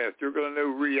directs your path. You're going to know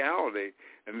reality,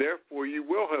 and therefore you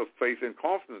will have faith and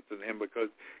confidence in him, because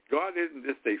God isn't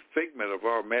just a figment of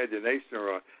our imagination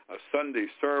or a Sunday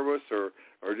service or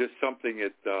just something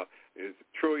that is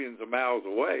trillions of miles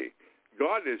away.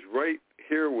 God is right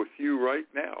here with you right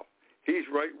now. He's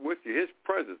right with you. His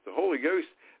presence, the Holy Ghost,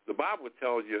 the Bible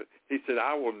tells you, he said,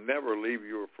 I will never leave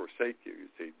you or forsake you. You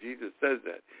see, Jesus says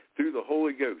that through the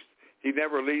Holy Ghost. He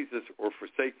never leaves us or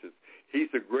forsakes us. He's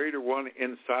the greater one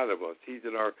inside of us. He's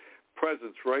in our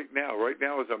presence right now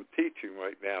as I'm teaching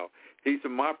right now. He's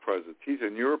in my presence. He's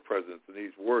in your presence in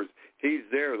these words. He's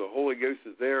there. The Holy Ghost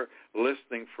is there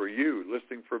listening for you,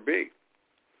 listening for me.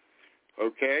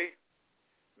 Okay?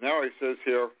 Now he says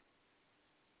here,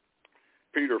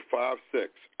 Peter 5:6,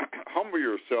 humble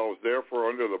yourselves therefore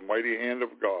under the mighty hand of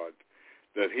God,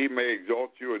 that he may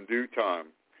exalt you in due time.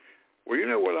 Well, you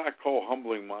know what I call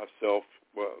humbling myself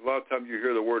Well, a lot of times you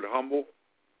hear the word humble,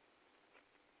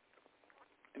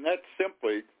 and that's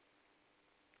simply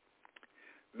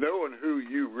knowing who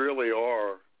you really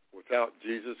are without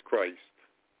Jesus Christ,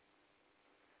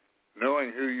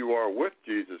 knowing who you are with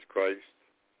Jesus Christ,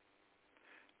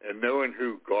 and knowing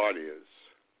who God is,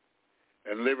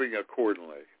 and living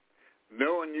accordingly.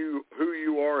 Knowing who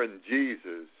you are in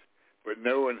Jesus, but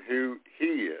knowing who he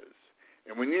is.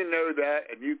 And when you know that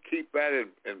and you keep that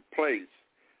in place,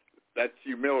 that's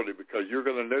humility, because you're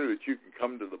going to know that you can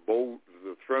come to the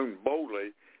throne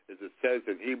boldly, as it says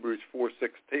in Hebrews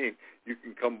 4:16. You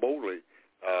can come boldly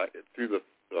through the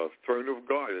throne of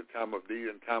God in time of need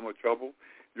and time of trouble.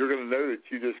 You're going to know that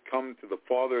you just come to the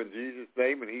Father in Jesus'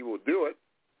 name, and he will do it.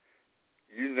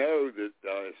 You know that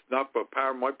it's not by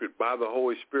power and might, but by the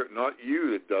Holy Spirit, not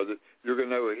you that does it. You're going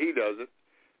to know that he does it,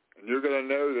 and you're going to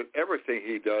know that everything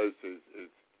he does is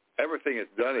everything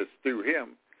that's done is through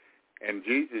him. And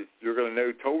Jesus, you're going to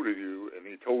know, told you, and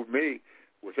he told me,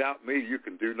 without me you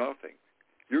can do nothing.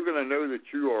 You're going to know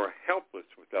that you are helpless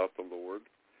without the Lord.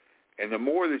 And the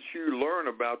more that you learn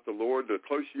about the Lord, the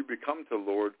closer you become to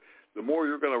the Lord, the more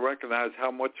you're going to recognize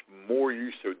how much more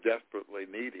you so desperately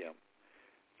need him.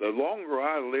 The longer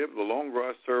I live, the longer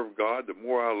I serve God, the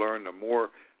more I learn, the more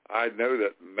I know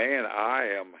that, man, I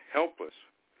am helpless.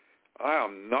 I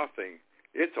am nothing.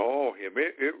 It's all him.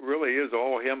 It really is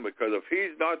all him, because if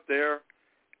he's not there,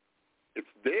 it's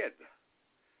dead.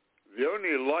 The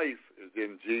only life is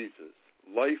in Jesus,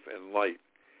 life and light.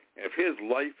 And if his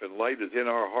life and light is in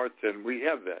our hearts, then we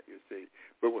have that, you see.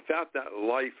 But without that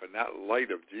life and that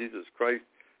light of Jesus Christ,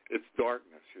 it's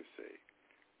darkness, you see.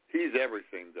 He's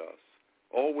everything to us.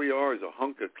 All we are is a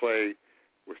hunk of clay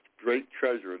with great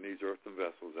treasure in these earthen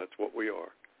vessels. That's what we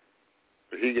are.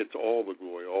 But he gets all the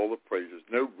glory, all the praises.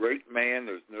 No great man,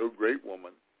 there's no great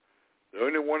woman. The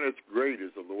only one that's great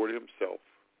is the Lord himself.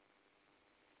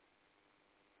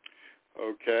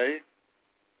 Okay?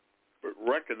 But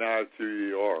recognize who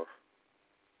you are.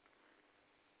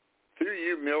 Through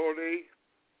humility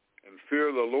and fear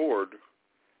of the Lord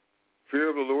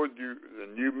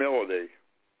and humility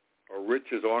are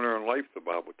riches, honor, and life, the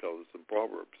Bible tells us in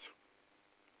Proverbs.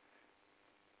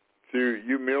 Through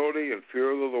humility and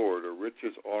fear of the Lord are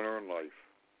riches, honor, and life.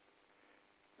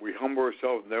 We humble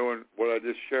ourselves knowing what I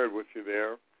just shared with you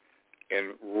there,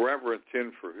 and reverence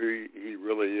him for who he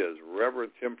really is.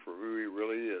 Reverence him for who he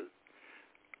really is.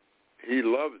 He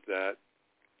loves that,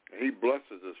 and he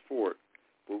blesses us for it.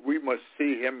 But we must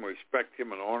see him, respect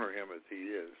him, and honor him as he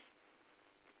is.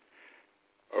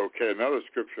 Okay, another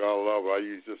scripture I love, I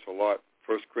use this a lot,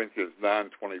 1 Corinthians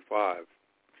 9:25.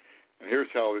 And here's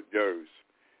how it goes.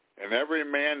 And every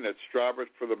man that striveth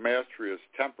for the mastery is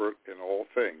temperate in all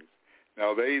things.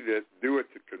 Now they that do it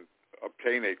to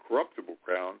obtain a corruptible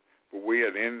crown, but we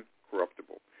an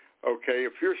incorruptible. Okay,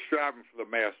 if you're striving for the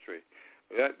mastery,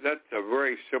 that's a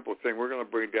very simple thing. We're going to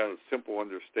bring down a simple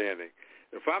understanding.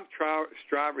 If I'm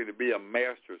striving to be a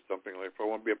master of something, like if I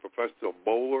want to be a professional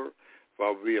bowler, if I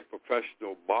want to be a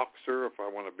professional boxer, if I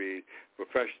want to be a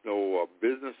professional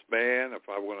businessman, if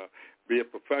I want to be a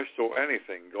professional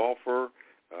anything, golfer,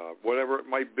 whatever it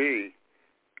might be,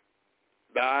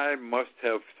 I must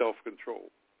have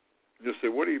self-control. You'll say,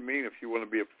 what do you mean if you want to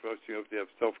be a professional, you have to have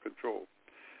self-control?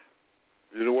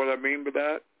 You know what I mean by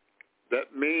that?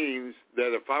 That means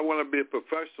that if I want to be a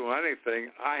professional in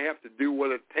anything, I have to do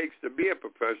what it takes to be a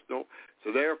professional.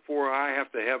 So therefore, I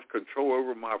have to have control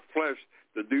over my flesh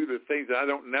to do the things I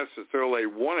don't necessarily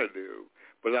want to do,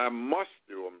 but I must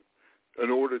do them in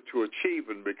order to achieve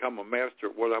and become a master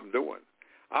at what I'm doing.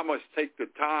 I must take the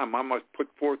time. I must put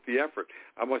forth the effort.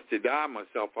 I must deny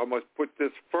myself. I must put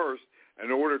this first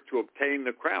in order to obtain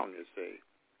the crown, you see.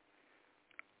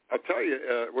 I'll tell you,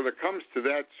 when it comes to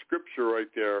that scripture right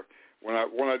there, when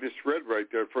I just read right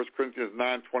there, 1 Corinthians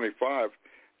 9:25,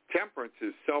 temperance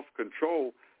is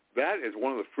self-control. That is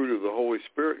one of the fruit of the Holy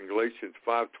Spirit in Galatians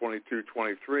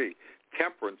 5:22-23.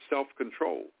 Temperance,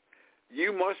 self-control.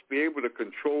 You must be able to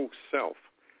control self.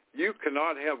 You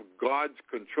cannot have God's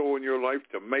control in your life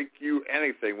to make you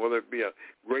anything, whether it be a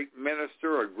great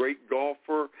minister, a great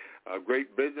golfer, a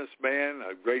great businessman,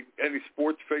 any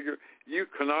sports figure. You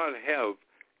cannot have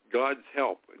God's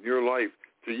help in your life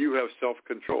till you have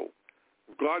self-control.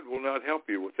 God will not help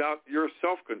you. Without your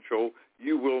self-control,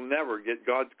 you will never get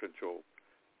God's control.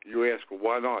 You ask, well,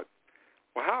 why not?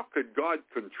 Well, how could God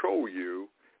control you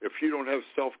if you don't have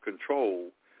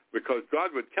self-control? Because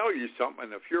God would tell you something,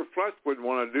 and if your flesh wouldn't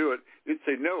want to do it, you'd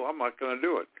say, no, I'm not going to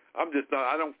do it.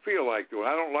 I don't feel like doing it.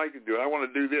 I don't like to do it. I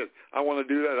want to do this. I want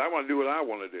to do that. I want to do what I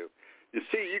want to do. You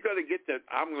see, you got to get that.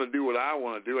 I'm going to do what I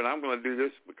want to do, and I'm going to do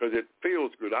this because it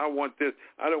feels good. I want this.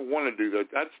 I don't want to do that.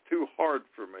 That's too hard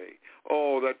for me.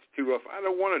 Oh, that's too rough. I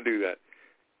don't want to do that.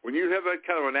 When you have that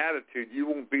kind of an attitude, you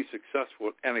won't be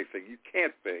successful at anything. You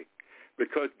can't be,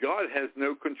 because God has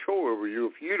no control over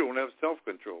you if you don't have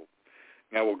self-control.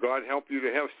 Now, will God help you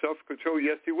to have self-control?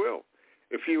 Yes, he will,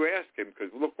 if you ask him,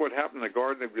 because look what happened in the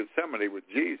Garden of Gethsemane with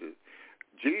Jesus.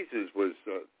 Jesus was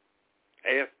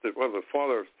asked, the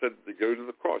Father said to go to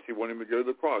the cross. He wanted him to go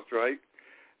to the cross, right?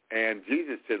 And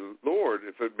Jesus said, Lord,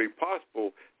 if it be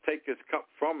possible, take this cup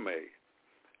from me.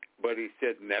 But he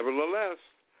said, nevertheless,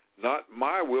 not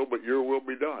my will, but your will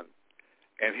be done.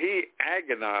 And he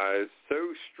agonized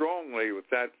so strongly with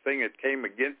that thing that came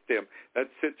against him, that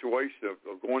situation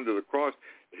of going to the cross.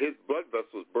 His blood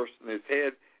vessels burst in his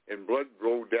head, and blood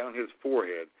rolled down his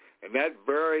forehead. And that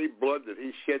very blood that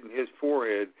he shed in his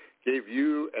forehead gave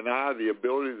you and I the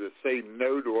ability to say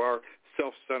no to our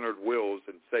self-centered wills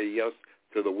and say yes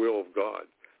to the will of God,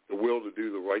 the will to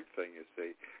do the right thing, you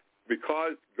see.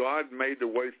 Because God made the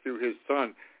way through his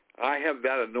Son, I have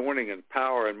that anointing and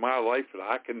power in my life that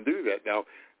I can do that. Now,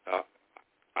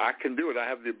 I can do it. I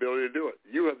have the ability to do it.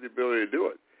 You have the ability to do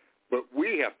it. But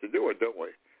we have to do it, don't we?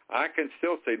 I can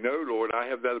still say, no, Lord, I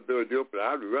have that ability to do it, but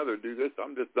I'd rather do this.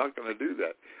 I'm just not going to do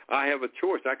that. I have a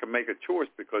choice. I can make a choice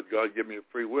because God gave me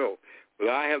a free will. But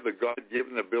I have the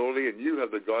God-given ability, and you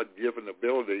have the God-given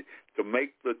ability to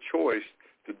make the choice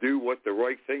to do what the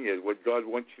right thing is, what God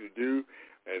wants you to do,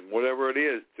 and whatever it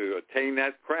is to attain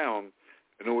that crown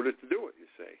in order to do it, you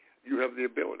say. You have the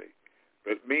ability.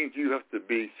 But it means you have to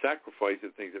be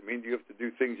sacrificing things. It means you have to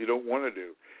do things you don't want to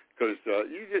do. Because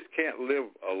you just can't live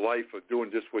a life of doing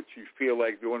just what you feel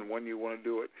like doing, when you want to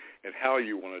do it, and how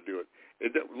you want to do it.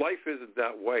 Life isn't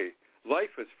that way. Life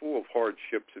is full of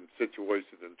hardships and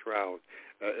situations and trials.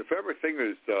 If everything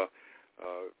is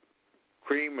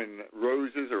cream and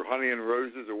roses or honey and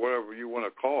roses or whatever you want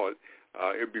to call it,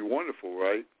 it'd be wonderful,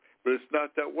 right? But it's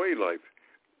not that way, life,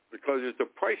 because there's a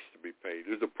price to be paid.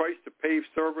 There's a price to pay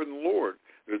serving the Lord.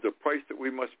 There's a price that we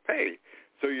must pay.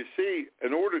 So you see,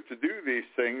 in order to do these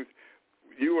things,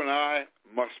 you and I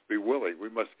must be willing. We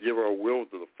must give our will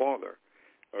to the Father,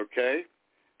 okay?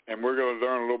 And we're going to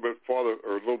learn a little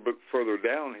bit further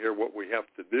down here what we have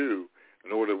to do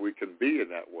in order we can be in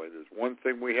that way. There's one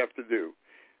thing we have to do,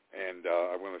 and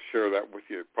I'm going to share that with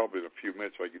you probably in a few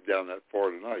minutes if I get down that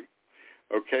far tonight.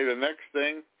 Okay, the next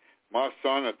thing, my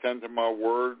son, attend to my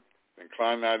word,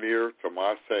 incline thine ear to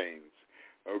my sayings,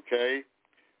 okay?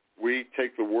 We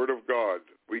take the word of God.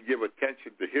 We give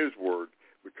attention to his word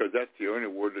because that's the only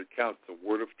word that counts, the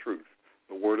word of truth,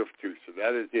 the word of truth. So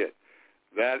that is it.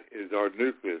 That is our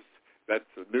nucleus. That's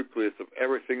the nucleus of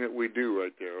everything that we do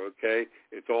right there, okay?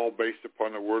 It's all based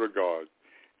upon the word of God.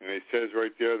 And it says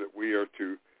right there that we are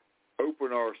to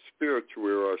open our spiritual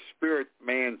ear, our spirit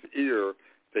man's ear,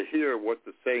 to hear what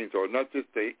the sayings are, not just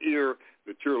the ear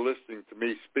that you're listening to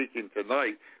me speaking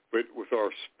tonight, but with our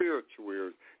spiritual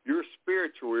ears. Your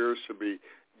spiritual ears should be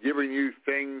giving you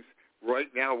things right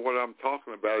now. What I'm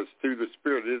talking about is through the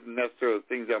Spirit. It isn't necessarily the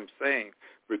things I'm saying,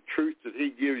 but truth that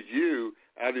he gives you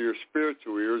out of your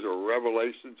spiritual ears, or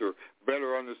revelations, or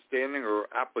better understanding, or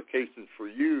applications for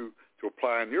you to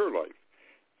apply in your life.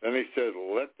 Then he says,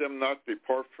 let them not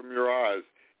depart from your eyes.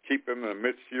 Keep them in the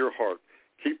midst of your heart.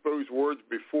 Keep those words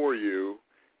before you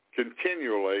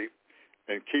continually,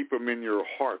 and keep them in your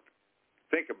heart.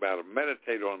 Think about them.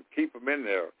 Meditate on them. Keep them in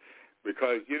there.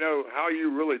 Because, you know, how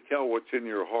you really tell what's in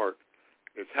your heart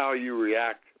is how you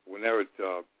react whenever it's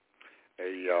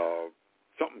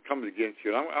something comes against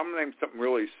you. And I'm going to name something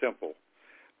really simple.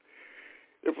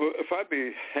 If I'd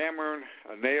be hammering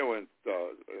a nail in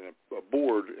a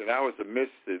board and I was to miss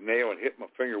the nail and hit my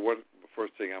finger, what's the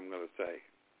first thing I'm going to say?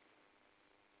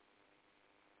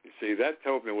 You see, that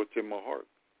tells me what's in my heart.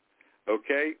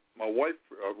 Okay? My wife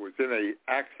was in an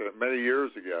accident many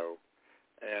years ago,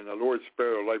 and the Lord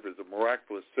spared her life. It was a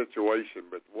miraculous situation.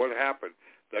 But what happened?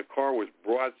 That car was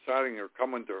broadsiding her,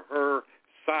 coming to her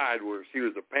side where she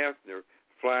was a passenger,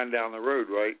 flying down the road,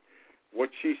 right? What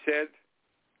she said,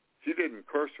 she didn't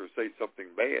curse or say something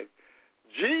bad.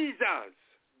 Jesus!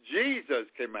 Jesus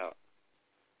came out.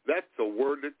 That's the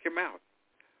word that came out.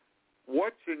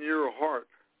 What's in your heart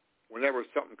whenever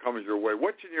something comes your way?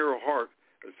 What's in your heart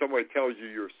if somebody tells you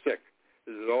you're sick?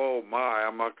 Is it, oh, my,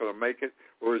 I'm not going to make it?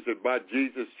 Or is it, by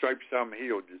Jesus' stripes I'm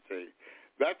healed, you see?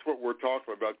 That's what we're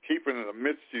talking about, keeping in the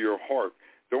midst of your heart.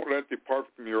 Don't let it depart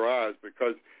from your eyes,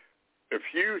 because if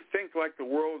you think like the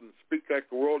world and speak like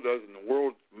the world does, and the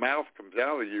world's mouth comes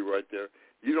out of you right there,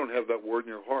 you don't have that word in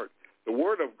your heart. The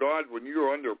word of God, when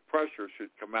you're under pressure, should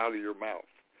come out of your mouth.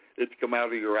 It's come out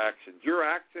of your actions. Your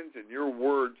actions and your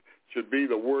words should be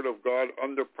the word of God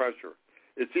under pressure.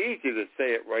 It's easy to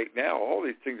say it right now. All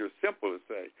these things are simple to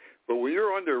say. But when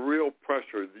you're under real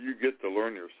pressure, you get to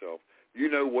learn yourself. You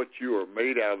know what you are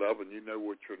made out of, and you know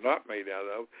what you're not made out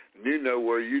of, and you know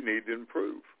where you need to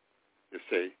improve. You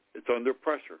see, it's under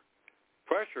pressure.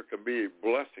 Pressure can be a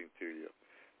blessing to you.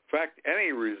 In fact,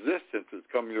 any resistance that's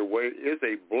come your way is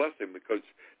a blessing because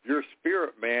your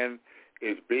spirit man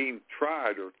is being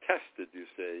tried or tested, you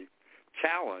see,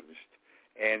 challenged.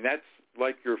 And that's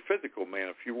like your physical man.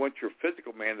 If you want your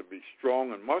physical man to be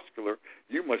strong and muscular,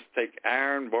 you must take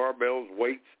iron, barbells,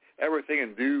 weights, everything,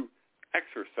 and do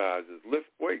exercises,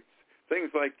 lift weights,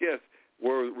 things like this,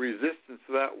 where resistance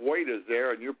to that weight is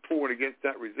there, and you're pulling against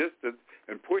that resistance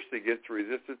and pushing against the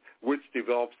resistance, which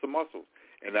develops the muscles.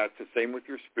 And that's the same with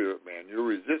your spirit man. You're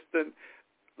resistant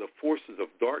the forces of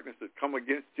darkness that come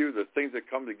against you, the things that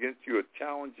come against you that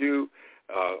challenge you,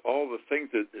 all the things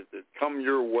that come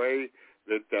your way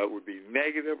that would be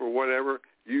negative or whatever.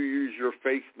 You use your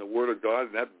faith in the Word of God,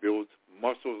 and that builds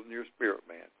muscles in your spirit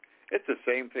man. It's the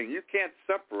same thing. You can't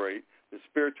separate the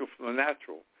spiritual from the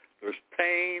natural. There's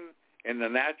pain in the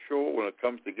natural when it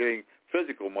comes to getting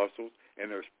physical muscles,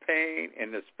 and there's pain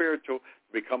in the spiritual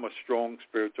to become a strong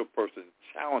spiritual person.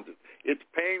 Challenges. It's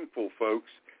painful, folks.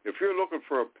 If you're looking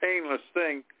for a painless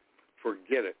thing,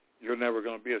 forget it. You're never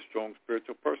going to be a strong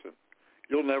spiritual person.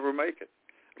 You'll never make it.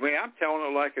 I mean, I'm telling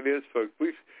it like it is, folks.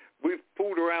 We've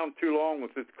fooled around too long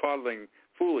with this coddling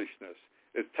foolishness.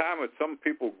 It's time that some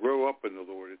people grow up in the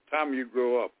Lord. It's time you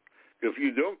grow up. If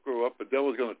you don't grow up, the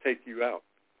devil's going to take you out.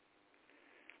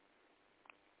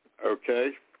 Okay?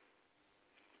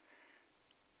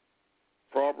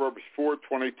 Proverbs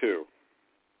 4:22.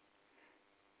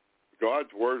 God's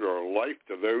word are life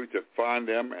to those that find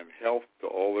them and health to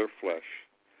all their flesh.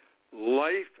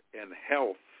 Life and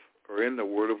health are in the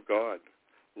word of God.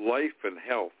 Life and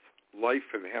health. Life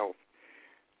and health.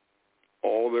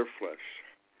 All their flesh.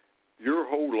 Your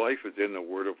whole life is in the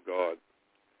word of God.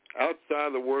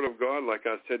 Outside the word of God, like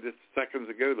I said just seconds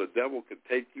ago, the devil could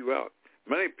take you out.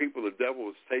 Many people the devil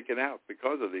is taken out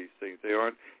because of these things. They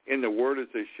aren't in the word as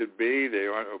they should be. They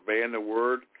aren't obeying the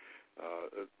word.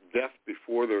 Death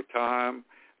before their time.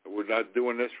 We're not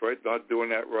doing this right, not doing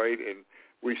that right. And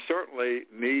we certainly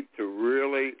need to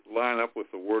really line up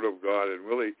with the word of God and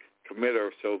really commit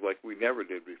ourselves like we never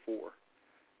did before.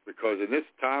 Because in this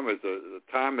time is a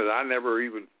time that I never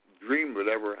even dreamed would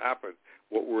ever happen,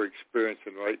 what we're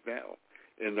experiencing right now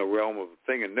in the realm of the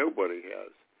thing, and nobody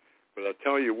has. But I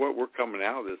tell you what, we're coming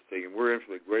out of this thing, and we're in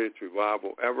for the greatest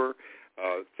revival ever.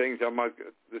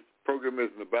 This program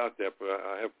isn't about that, but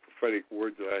I have prophetic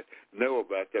words that I know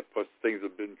about that, plus things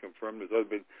have been confirmed. There's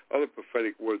been other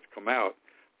prophetic words come out.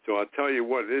 So I tell you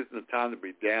what, it isn't the time to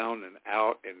be down and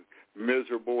out and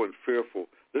miserable and fearful.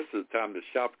 This is the time to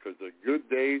shout because the good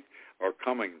days are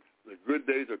coming. The good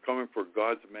days are coming for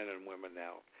God's men and women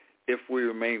now, if we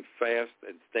remain fast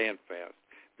and stand fast.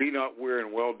 Be not weary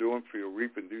in well-doing, for you'll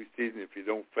reap in due season if you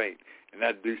don't faint. And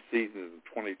that due season is in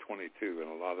 2022 and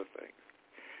a lot of things.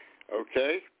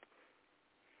 Okay?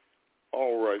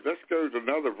 All right, let's go to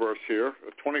another verse here,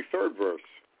 the 23rd verse.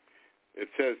 It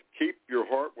says, keep your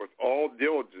heart with all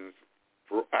diligence,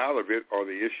 for out of it are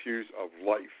the issues of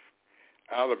life.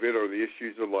 Out of it are the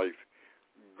issues of life.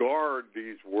 Guard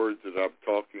these words that I'm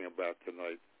talking about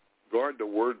tonight. Guard the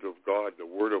words of God, the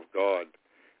word of God,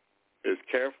 as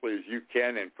carefully as you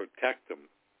can and protect them,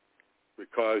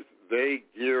 because they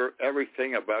gear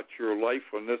everything about your life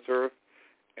on this earth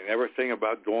and everything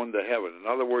about going to heaven. In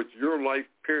other words, your life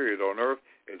period on earth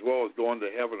as well as going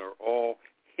to heaven are all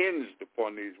hinged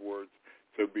upon these words.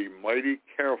 So be mighty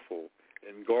careful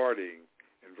in guarding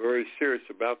and very serious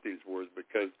about these words,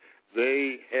 because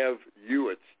they have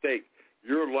you at stake.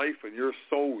 Your life and your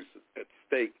soul's at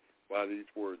stake by these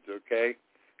words, okay?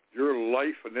 Your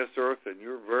life on this earth and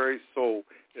your very soul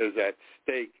is at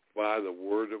stake by the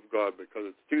word of God, because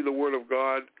it's through the word of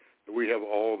God that we have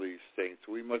all these things.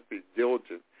 So we must be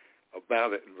diligent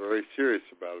about it and very serious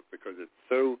about it, because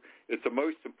it's the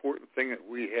most important thing that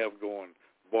we have going,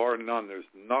 bar none. There's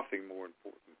nothing more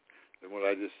important than what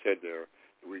I just said there.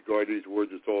 We guard these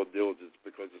words with all diligence,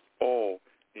 because it's all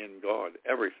in God.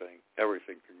 Everything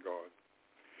in God.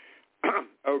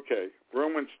 Okay,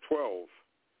 Romans 12.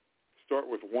 Start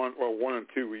with 1 and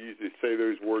 2. We usually say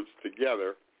those words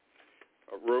together.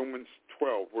 Romans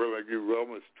 12. We're going to do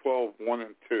Romans 12, 1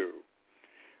 and 2.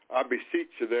 I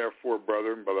beseech you, therefore,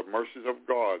 brethren, by the mercies of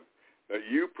God, that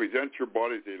you present your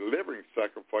bodies a living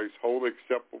sacrifice, wholly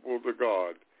acceptable to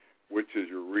God, which is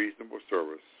your reasonable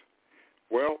service.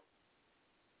 Well,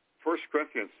 1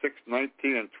 Corinthians 6,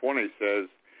 19 and 20 says,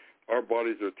 our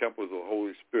bodies are temples of the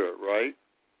Holy Spirit, right?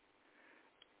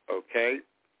 Okay.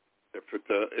 If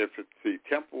it's the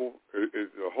temple is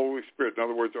the Holy Spirit, in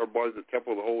other words, our body is the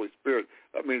temple of the Holy Spirit,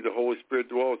 that means the Holy Spirit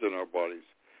dwells in our bodies.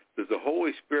 Does the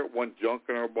Holy Spirit want junk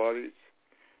in our bodies?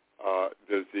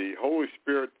 Does the Holy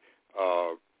Spirit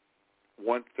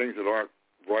want things that aren't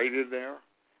right in there?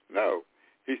 No.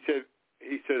 He said,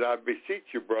 I beseech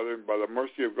you, brethren, by the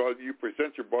mercy of God, you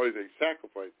present your bodies a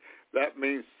sacrifice. That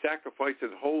means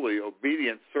sacrificing holy,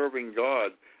 obedient, serving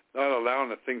God, not allowing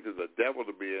the things of the devil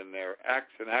to be in there,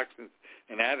 acts and actions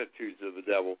and attitudes of the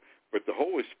devil. But the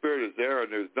Holy Spirit is there,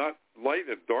 and there's not light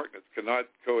and darkness cannot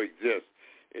coexist.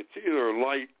 It's either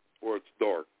light or it's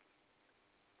dark.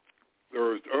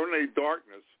 There is only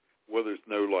darkness where there's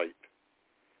no light.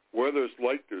 Where there's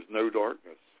light, there's no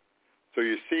darkness. So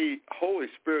you see, Holy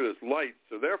Spirit is light,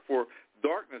 so therefore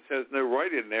darkness has no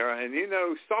right in there. And,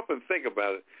 stop and think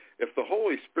about it. If the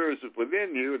Holy Spirit is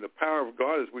within you and the power of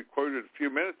God, as we quoted a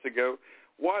few minutes ago,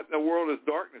 what in the world is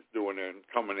darkness doing there and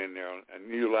coming in there and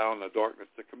you allowing the darkness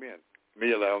to come in?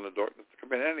 Me allowing the darkness to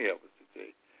come in, any of us, you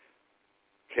see.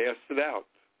 Cast it out.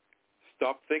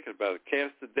 Stop thinking about it.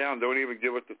 Cast it down. Don't even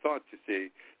give it the thoughts, you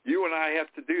see. You and I have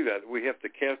to do that. We have to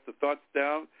cast the thoughts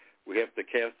down. We have to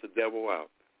cast the devil out,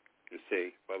 you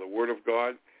see. By the word of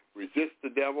God, resist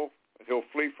the devil, and he'll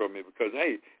flee from you. Because,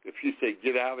 hey, if you say,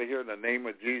 get out of here in the name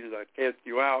of Jesus, I cast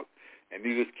you out, and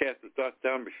you just cast the thoughts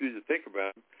down and refuse to think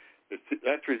about him,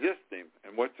 that's resisting him.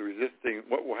 And what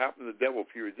will happen to the devil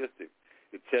if you resist him?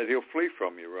 It says he'll flee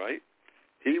from you, right?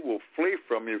 He will flee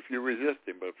from you if you resist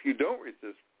him. But if you don't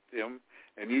resist him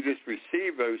and you just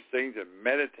receive those things and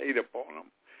meditate upon them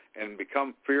and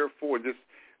become fearful, and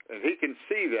he can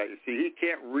see that. You see, he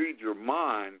can't read your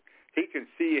mind. He can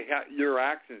see your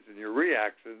actions and your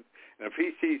reactions. And if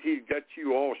he sees he's got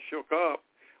you all shook up,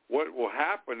 what will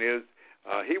happen is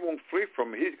he won't flee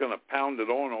from it. He's going to pound it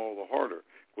on all the harder.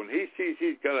 When he sees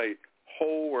he's got a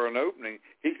hole or an opening,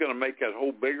 he's going to make that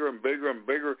hole bigger and bigger and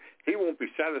bigger. He won't be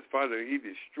satisfied that he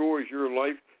destroys your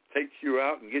life, takes you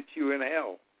out, and gets you in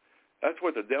hell. That's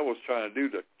what the devil's trying to do,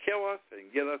 to kill us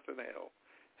and get us in hell.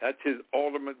 That's his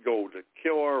ultimate goal, to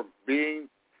kill our being,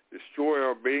 destroy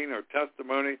our being, our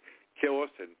testimony, kill us,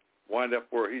 and wind up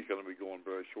where he's going to be going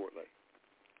very shortly.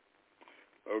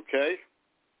 Okay?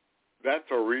 That's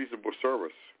a reasonable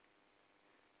service.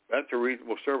 That's a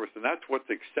reasonable service, and that's what's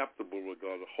acceptable to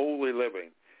God, holy living.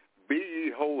 Be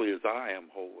ye holy as I am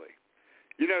holy.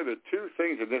 The two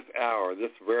things in this hour,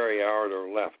 this very hour that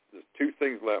are left, there's two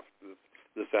things left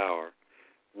this hour.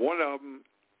 One of them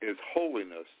is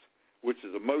holiness, which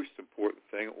is the most important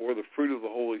thing, or the fruit of the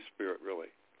Holy Spirit, really.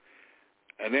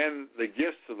 And then the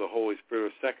gifts of the Holy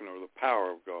Spirit are second, or the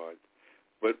power of God.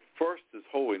 But first is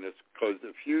holiness, because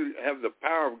if you have the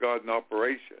power of God in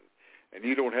operation and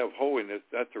you don't have holiness,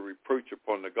 that's a reproach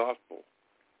upon the gospel,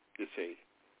 you see.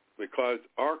 Because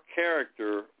our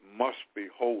character must be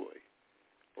holy,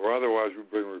 or otherwise we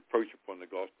bring reproach upon the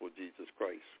gospel of Jesus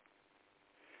Christ.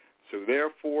 So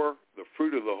therefore, the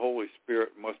fruit of the Holy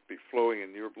Spirit must be flowing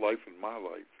in your life and my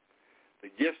life.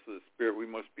 The gifts of the Spirit we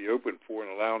must be open for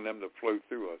and allowing them to flow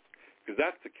through us. Because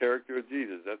that's the character of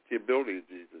Jesus. That's the ability of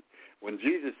Jesus. When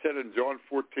Jesus said in John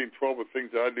 14:12, the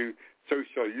things that I do, so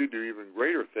shall you do, even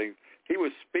greater things, he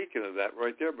was speaking of that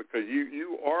right there, because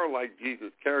you are like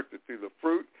Jesus' character through the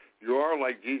fruit. You are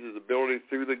like Jesus' ability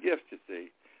through the gifts, you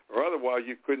see. Or otherwise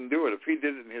you couldn't do it. If he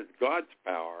did it in his God's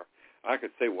power, I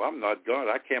could say, well, I'm not God.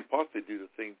 I can't possibly do the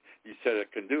thing you said I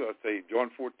can do. I say,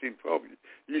 John 14:12,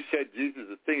 you said, Jesus,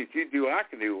 the things you do, I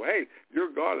can do. Hey,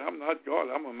 you're God. I'm not God.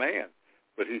 I'm a man.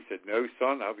 But he said, no,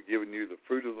 son, I've given you the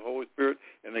fruit of the Holy Spirit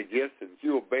and the gifts, and if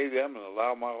you obey them and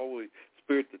allow my Holy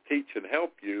Spirit to teach and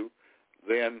help you,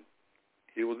 then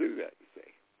he will do that, you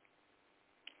see.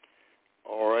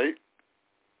 All right.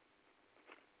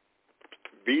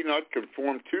 Be not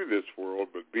conformed to this world,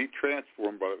 but be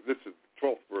transformed by, this is the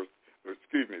 12th verse,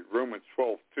 Romans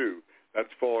 12:2.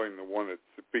 That's following the one that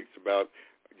speaks about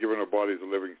giving our bodies a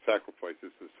living sacrifice.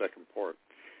 This is the second part.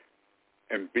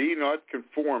 And be not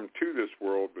conformed to this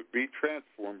world, but be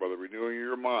transformed by the renewing of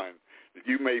your mind, that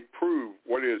you may prove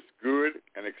what is good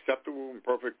and acceptable and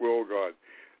perfect will of God.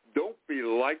 Don't be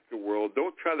like the world.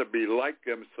 Don't try to be like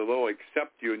them so they'll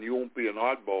accept you and you won't be an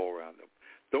oddball around them.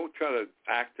 Don't try to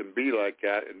act and be like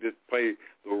that and just play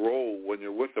the role when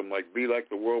you're with them, like be like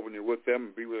the world when you're with them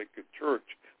and be like the church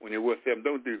when you're with them.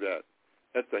 Don't do that.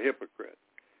 That's a hypocrite.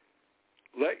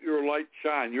 Let your light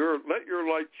shine. Let your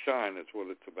light shine is what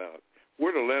it's about.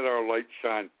 We're to let our light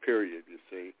shine, period, you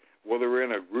see. Whether we're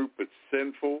in a group that's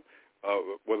sinful,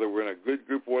 whether we're in a good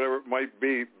group, whatever it might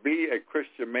be a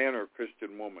Christian man or a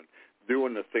Christian woman.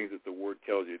 doing the things that the Word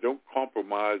tells you. Don't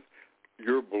compromise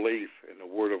your belief in the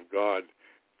Word of God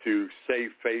to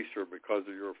save face or because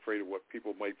you're afraid of what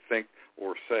people might think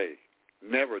or say.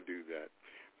 Never do that,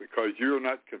 because you're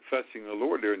not confessing the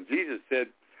Lord there. And Jesus said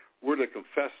we're to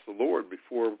confess the Lord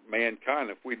before mankind.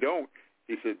 If we don't,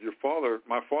 he said,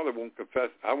 my Father won't confess.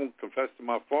 I won't confess to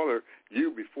my Father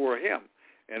you before him.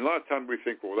 And a lot of times we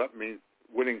think, well, that means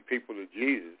winning people to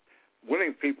Jesus.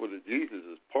 Winning people to Jesus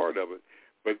is part of it,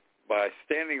 but by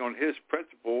standing on his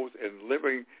principles and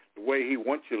living the way he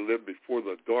wants you to live before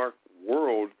the dark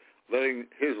world, letting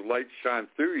his light shine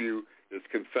through you, is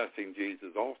confessing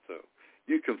Jesus also.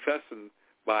 You confessing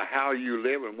by how you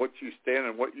live and what you stand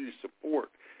and what you support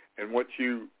and what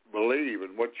you believe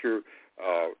and what your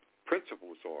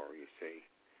principles are, you see.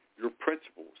 Your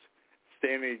principles.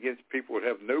 Standing against people that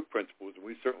have no principles, and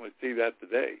we certainly see that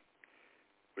today.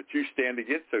 But you stand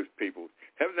against those people.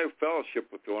 Have no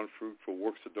fellowship with the unfruitful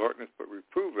works of darkness, but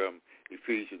reprove them,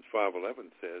 Ephesians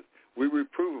 5:11 says. We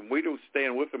reprove them. We don't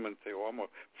stand with them and say, oh, I'm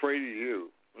afraid of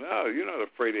you. No, you're not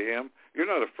afraid of him.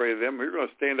 You're not afraid of them. You're going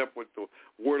to stand up with the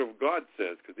Word of God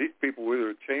says, because these people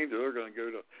either change or they're going to go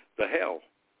to hell.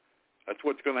 That's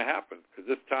what's going to happen, because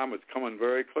this time is coming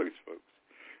very close, folks.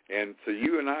 And so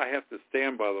you and I have to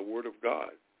stand by the Word of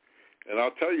God. And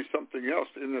I'll tell you something else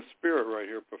in the spirit right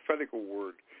here, prophetical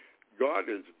word. God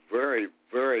is very,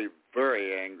 very,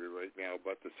 very angry right now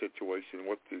about the situation and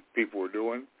what the people are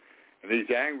doing. And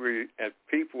he's angry at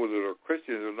people that are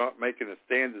Christians that are not making a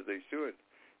stand as they should.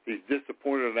 He's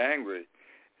disappointed and angry.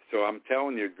 So I'm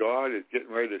telling you, God is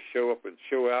getting ready to show up and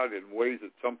show out in ways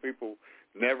that some people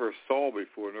never saw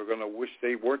before, and they're going to wish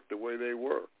they weren't the way they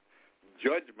were.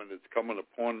 Judgment is coming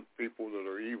upon people that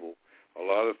are evil. A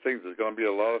lot of things. There's going to be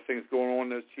a lot of things going on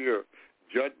this year.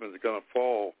 Judgment is going to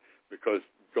fall because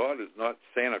God is not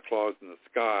Santa Claus in the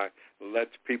sky that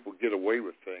lets people get away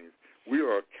with things. We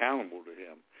are accountable to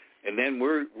him. And then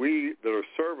we that are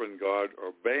serving God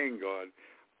or obeying God,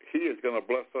 he is going to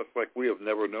bless us like we have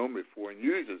never known before and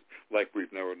use us like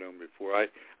we've never known before. I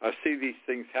see these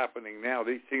things happening now.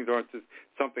 These things aren't just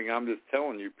something I'm just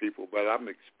telling you people, but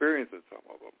I'm experiencing some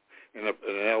of them in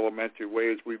an elementary way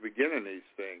as we begin in these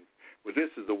things. But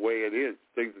this is the way it is,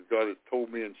 things that God has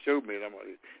told me and showed me, and I'm not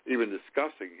even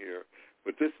discussing here.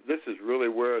 But this is really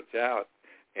where it's at.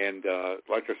 And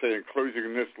like I say, in closing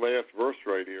in this last verse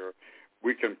right here,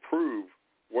 we can prove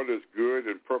what is good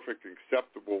and perfect and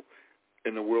acceptable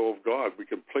in the will of God. We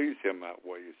can please him that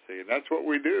way, you see. And that's what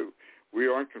we do. We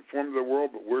aren't conformed to the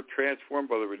world, but we're transformed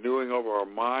by the renewing of our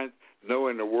minds,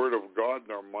 knowing the word of God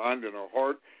in our mind and our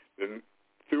heart. Then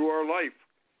through our life,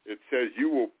 it says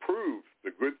you will prove the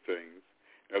good things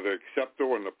of the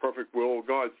acceptable and the perfect will of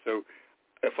God. So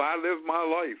if I live my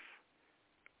life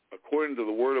according to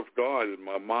the word of God in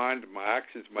my mind, my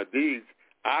actions, my deeds,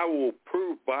 I will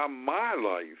prove by my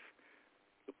life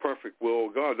the perfect will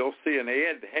of God. They'll see in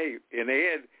Ed, hey, in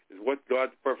Ed is what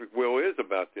God's perfect will is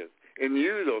about this. In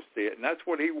you, they'll see it, and that's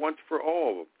what he wants for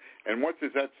all of them. And what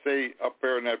does that say up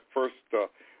there in that first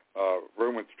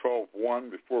Romans 12:1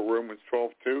 before Romans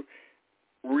 12:2?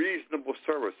 Reasonable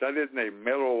service. That isn't a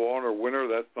Medal of Honor winner.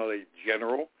 That's not a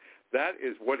general. That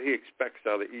is what he expects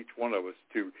out of each one of us,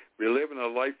 to be living a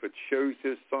life that shows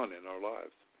his son in our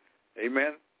lives.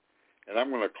 Amen? And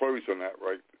I'm going to close on that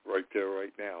right there,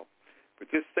 right now. But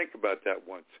just think about that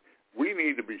once. We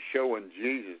need to be showing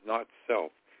Jesus, not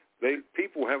self.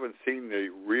 People haven't seen the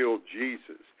real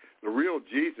Jesus. The real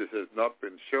Jesus has not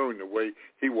been shown the way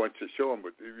he wants to show him,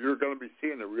 but you're going to be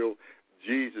seeing the real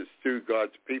Jesus through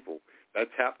God's people.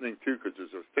 That's happening too, because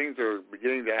there's things that are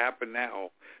beginning to happen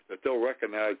now that they'll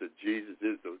recognize that Jesus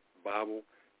is the Bible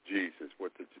Jesus,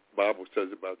 what the Bible says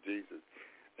about Jesus.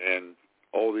 And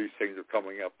all these things are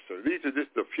coming up. So these are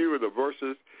just a few of the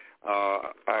verses.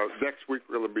 Next week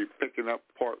we're going to be picking up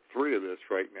part 3 of this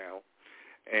right now.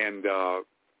 And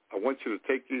I want you to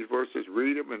take these verses,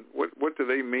 read them, and what do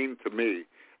they mean to me?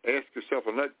 Ask yourself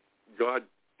and let God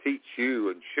teach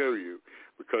you and show you.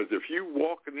 Because if you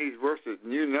walk in these verses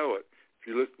and you know it, if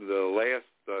you listen to the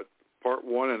last part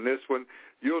 1 and this one,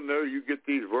 you'll know you get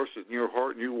these verses in your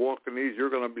heart and you walk in these, you're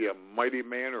going to be a mighty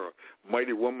man or a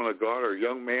mighty woman of God or a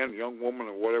young man, young woman,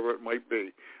 or whatever it might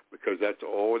be, because that's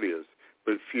all it is.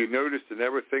 But if you notice in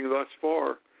everything thus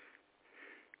far,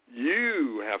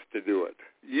 you have to do it.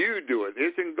 You do it.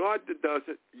 It isn't God that does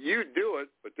it. You do it,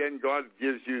 but then God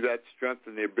gives you that strength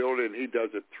and the ability, and he does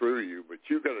it through you. But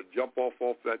you've got to jump off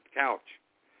that couch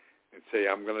and say,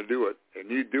 I'm going to do it. And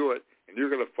you do it, and you're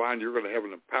going to find you're going to have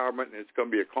an empowerment, and it's going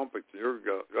to be accomplished. And you're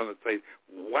going to say,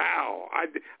 wow, I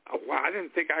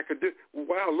didn't think I could do.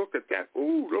 Wow, look at that.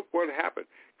 Ooh, look what happened.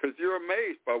 Because you're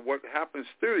amazed by what happens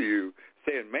to you,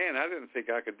 saying, man, I didn't think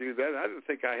I could do that. I didn't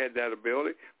think I had that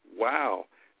ability. Wow.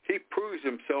 He proves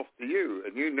himself to you,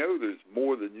 and you know there's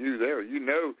more than you there. You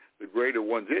know the greater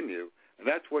one's in you, and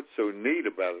that's what's so neat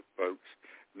about it, folks,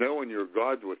 knowing your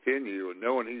God's within you and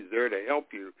knowing he's there to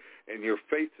help you, and your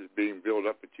faith is being built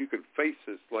up, that you can face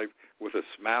this life with a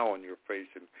smile on your face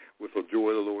and with the joy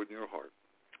of the Lord in your heart.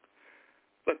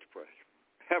 Let's pray.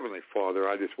 Heavenly Father,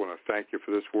 I just want to thank you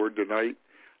for this word tonight.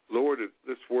 Lord,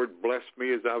 this word blessed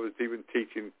me as I was even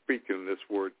teaching, speaking this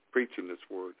word, preaching this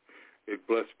word. It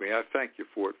blessed me. I thank you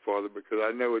for it, Father, because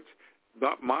I know it's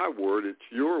not my word, it's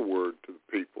your word to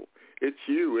the people. It's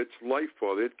you. It's life,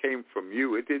 Father. It came from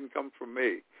you. It didn't come from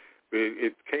me.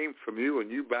 It came from you, and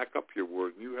you back up your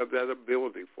word, and you have that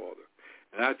ability, Father.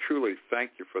 And I truly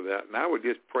thank you for that. And I would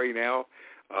just pray now,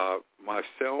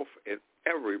 myself and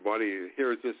everybody who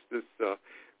hears this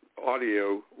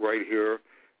audio right here.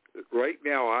 Right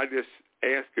now, I just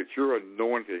ask that your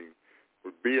anointing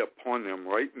would be upon them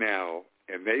right now,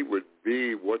 and they would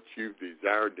be what you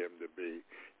desired them to be.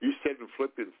 You said in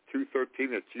Philippians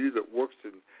 2:13, it's you that works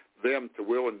in them to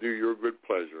will and do your good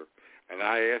pleasure. And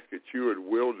I ask that you would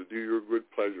will to do your good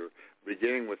pleasure,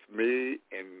 beginning with me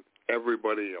and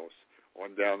everybody else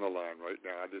on down the line right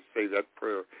now. I just say that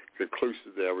prayer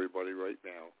conclusive to everybody right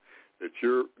now, that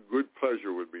your good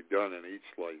pleasure would be done in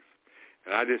each life.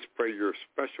 And I just pray your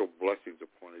special blessings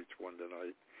upon each one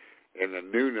tonight, and the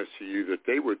newness to you, that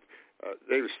they would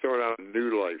start out a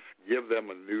new life. Give them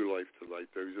a new life tonight,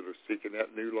 those that are seeking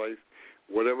that new life.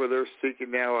 Whatever they're seeking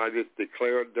now, I just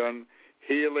declare it done.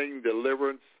 Healing,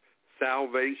 deliverance,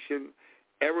 salvation,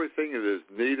 everything that is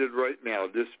needed right now,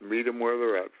 just meet them where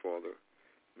they're at, Father.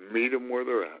 Meet them where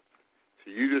they're at.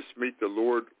 So you just meet the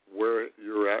Lord where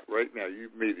you're at right now. You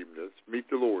meet him. Just meet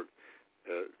the Lord.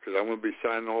 Because I'm going to be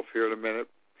signing off here in a minute.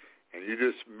 And you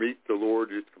just meet the Lord.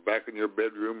 You just go back in your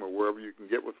bedroom or wherever you can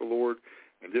get with the Lord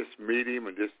and just meet him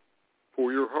and just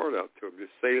pour your heart out to him.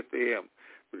 Just say it to him.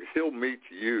 Because he'll meet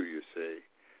you, you see.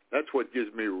 That's what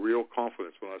gives me real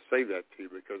confidence when I say that to you,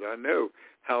 because I know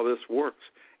how this works.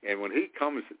 And when he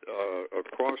comes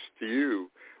across to you,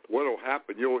 what will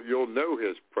happen? You'll know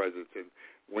his presence. And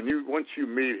once you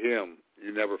meet him,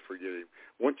 you never forget him.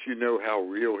 Once you know how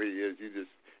real he is,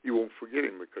 you won't forget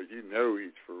him, because you know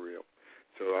he's for real.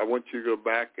 So I want you to go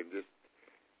back and just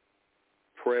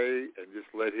pray and just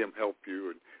let him help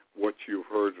you and what you've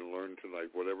heard and learned tonight.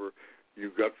 Whatever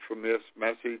you got from this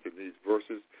message and these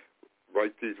verses,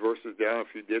 write these verses down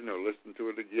if you didn't, or listen to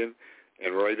it again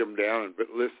and write them down and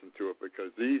listen to it,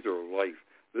 because these are life.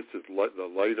 This is the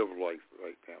light of life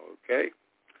right now, okay?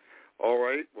 All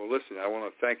right. Well, listen, I want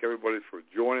to thank everybody for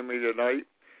joining me tonight,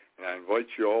 and I invite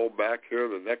you all back here.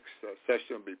 The next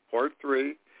session will be part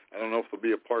 3. I don't know if there'll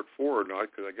be a part 4 or not,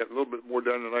 because I got a little bit more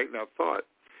done tonight than I thought.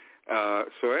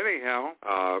 So anyhow,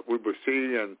 we will see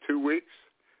you in 2 weeks.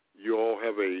 You all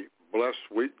have a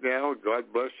blessed week now. God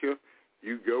bless you.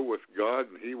 You go with God,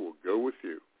 and he will go with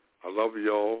you. I love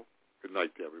you all. Good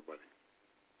night to everybody.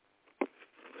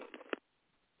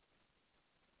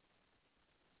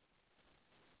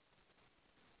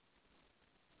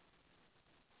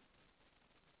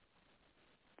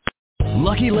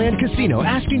 Lucky Land Casino,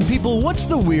 asking people, what's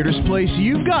the weirdest place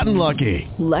you've gotten lucky?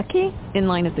 Lucky? In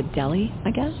line at the deli,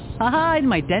 I guess? Aha, in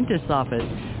my dentist's office.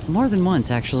 More than once,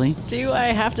 actually. Do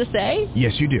I have to say?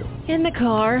 Yes, you do. In the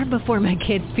car before my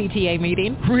kids' PTA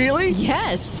meeting. Really?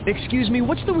 Yes. Excuse me,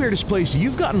 what's the weirdest place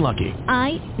you've gotten lucky?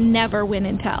 I never win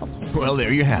and tell. Well,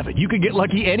 there you have it. You can get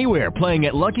lucky anywhere, playing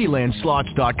at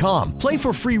LuckyLandSlots.com. Play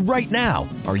for free right now.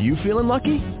 Are you feeling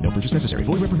lucky? No purchase necessary.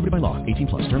 Void where prohibited by law. 18+.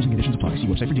 Terms and conditions apply. See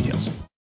website for details.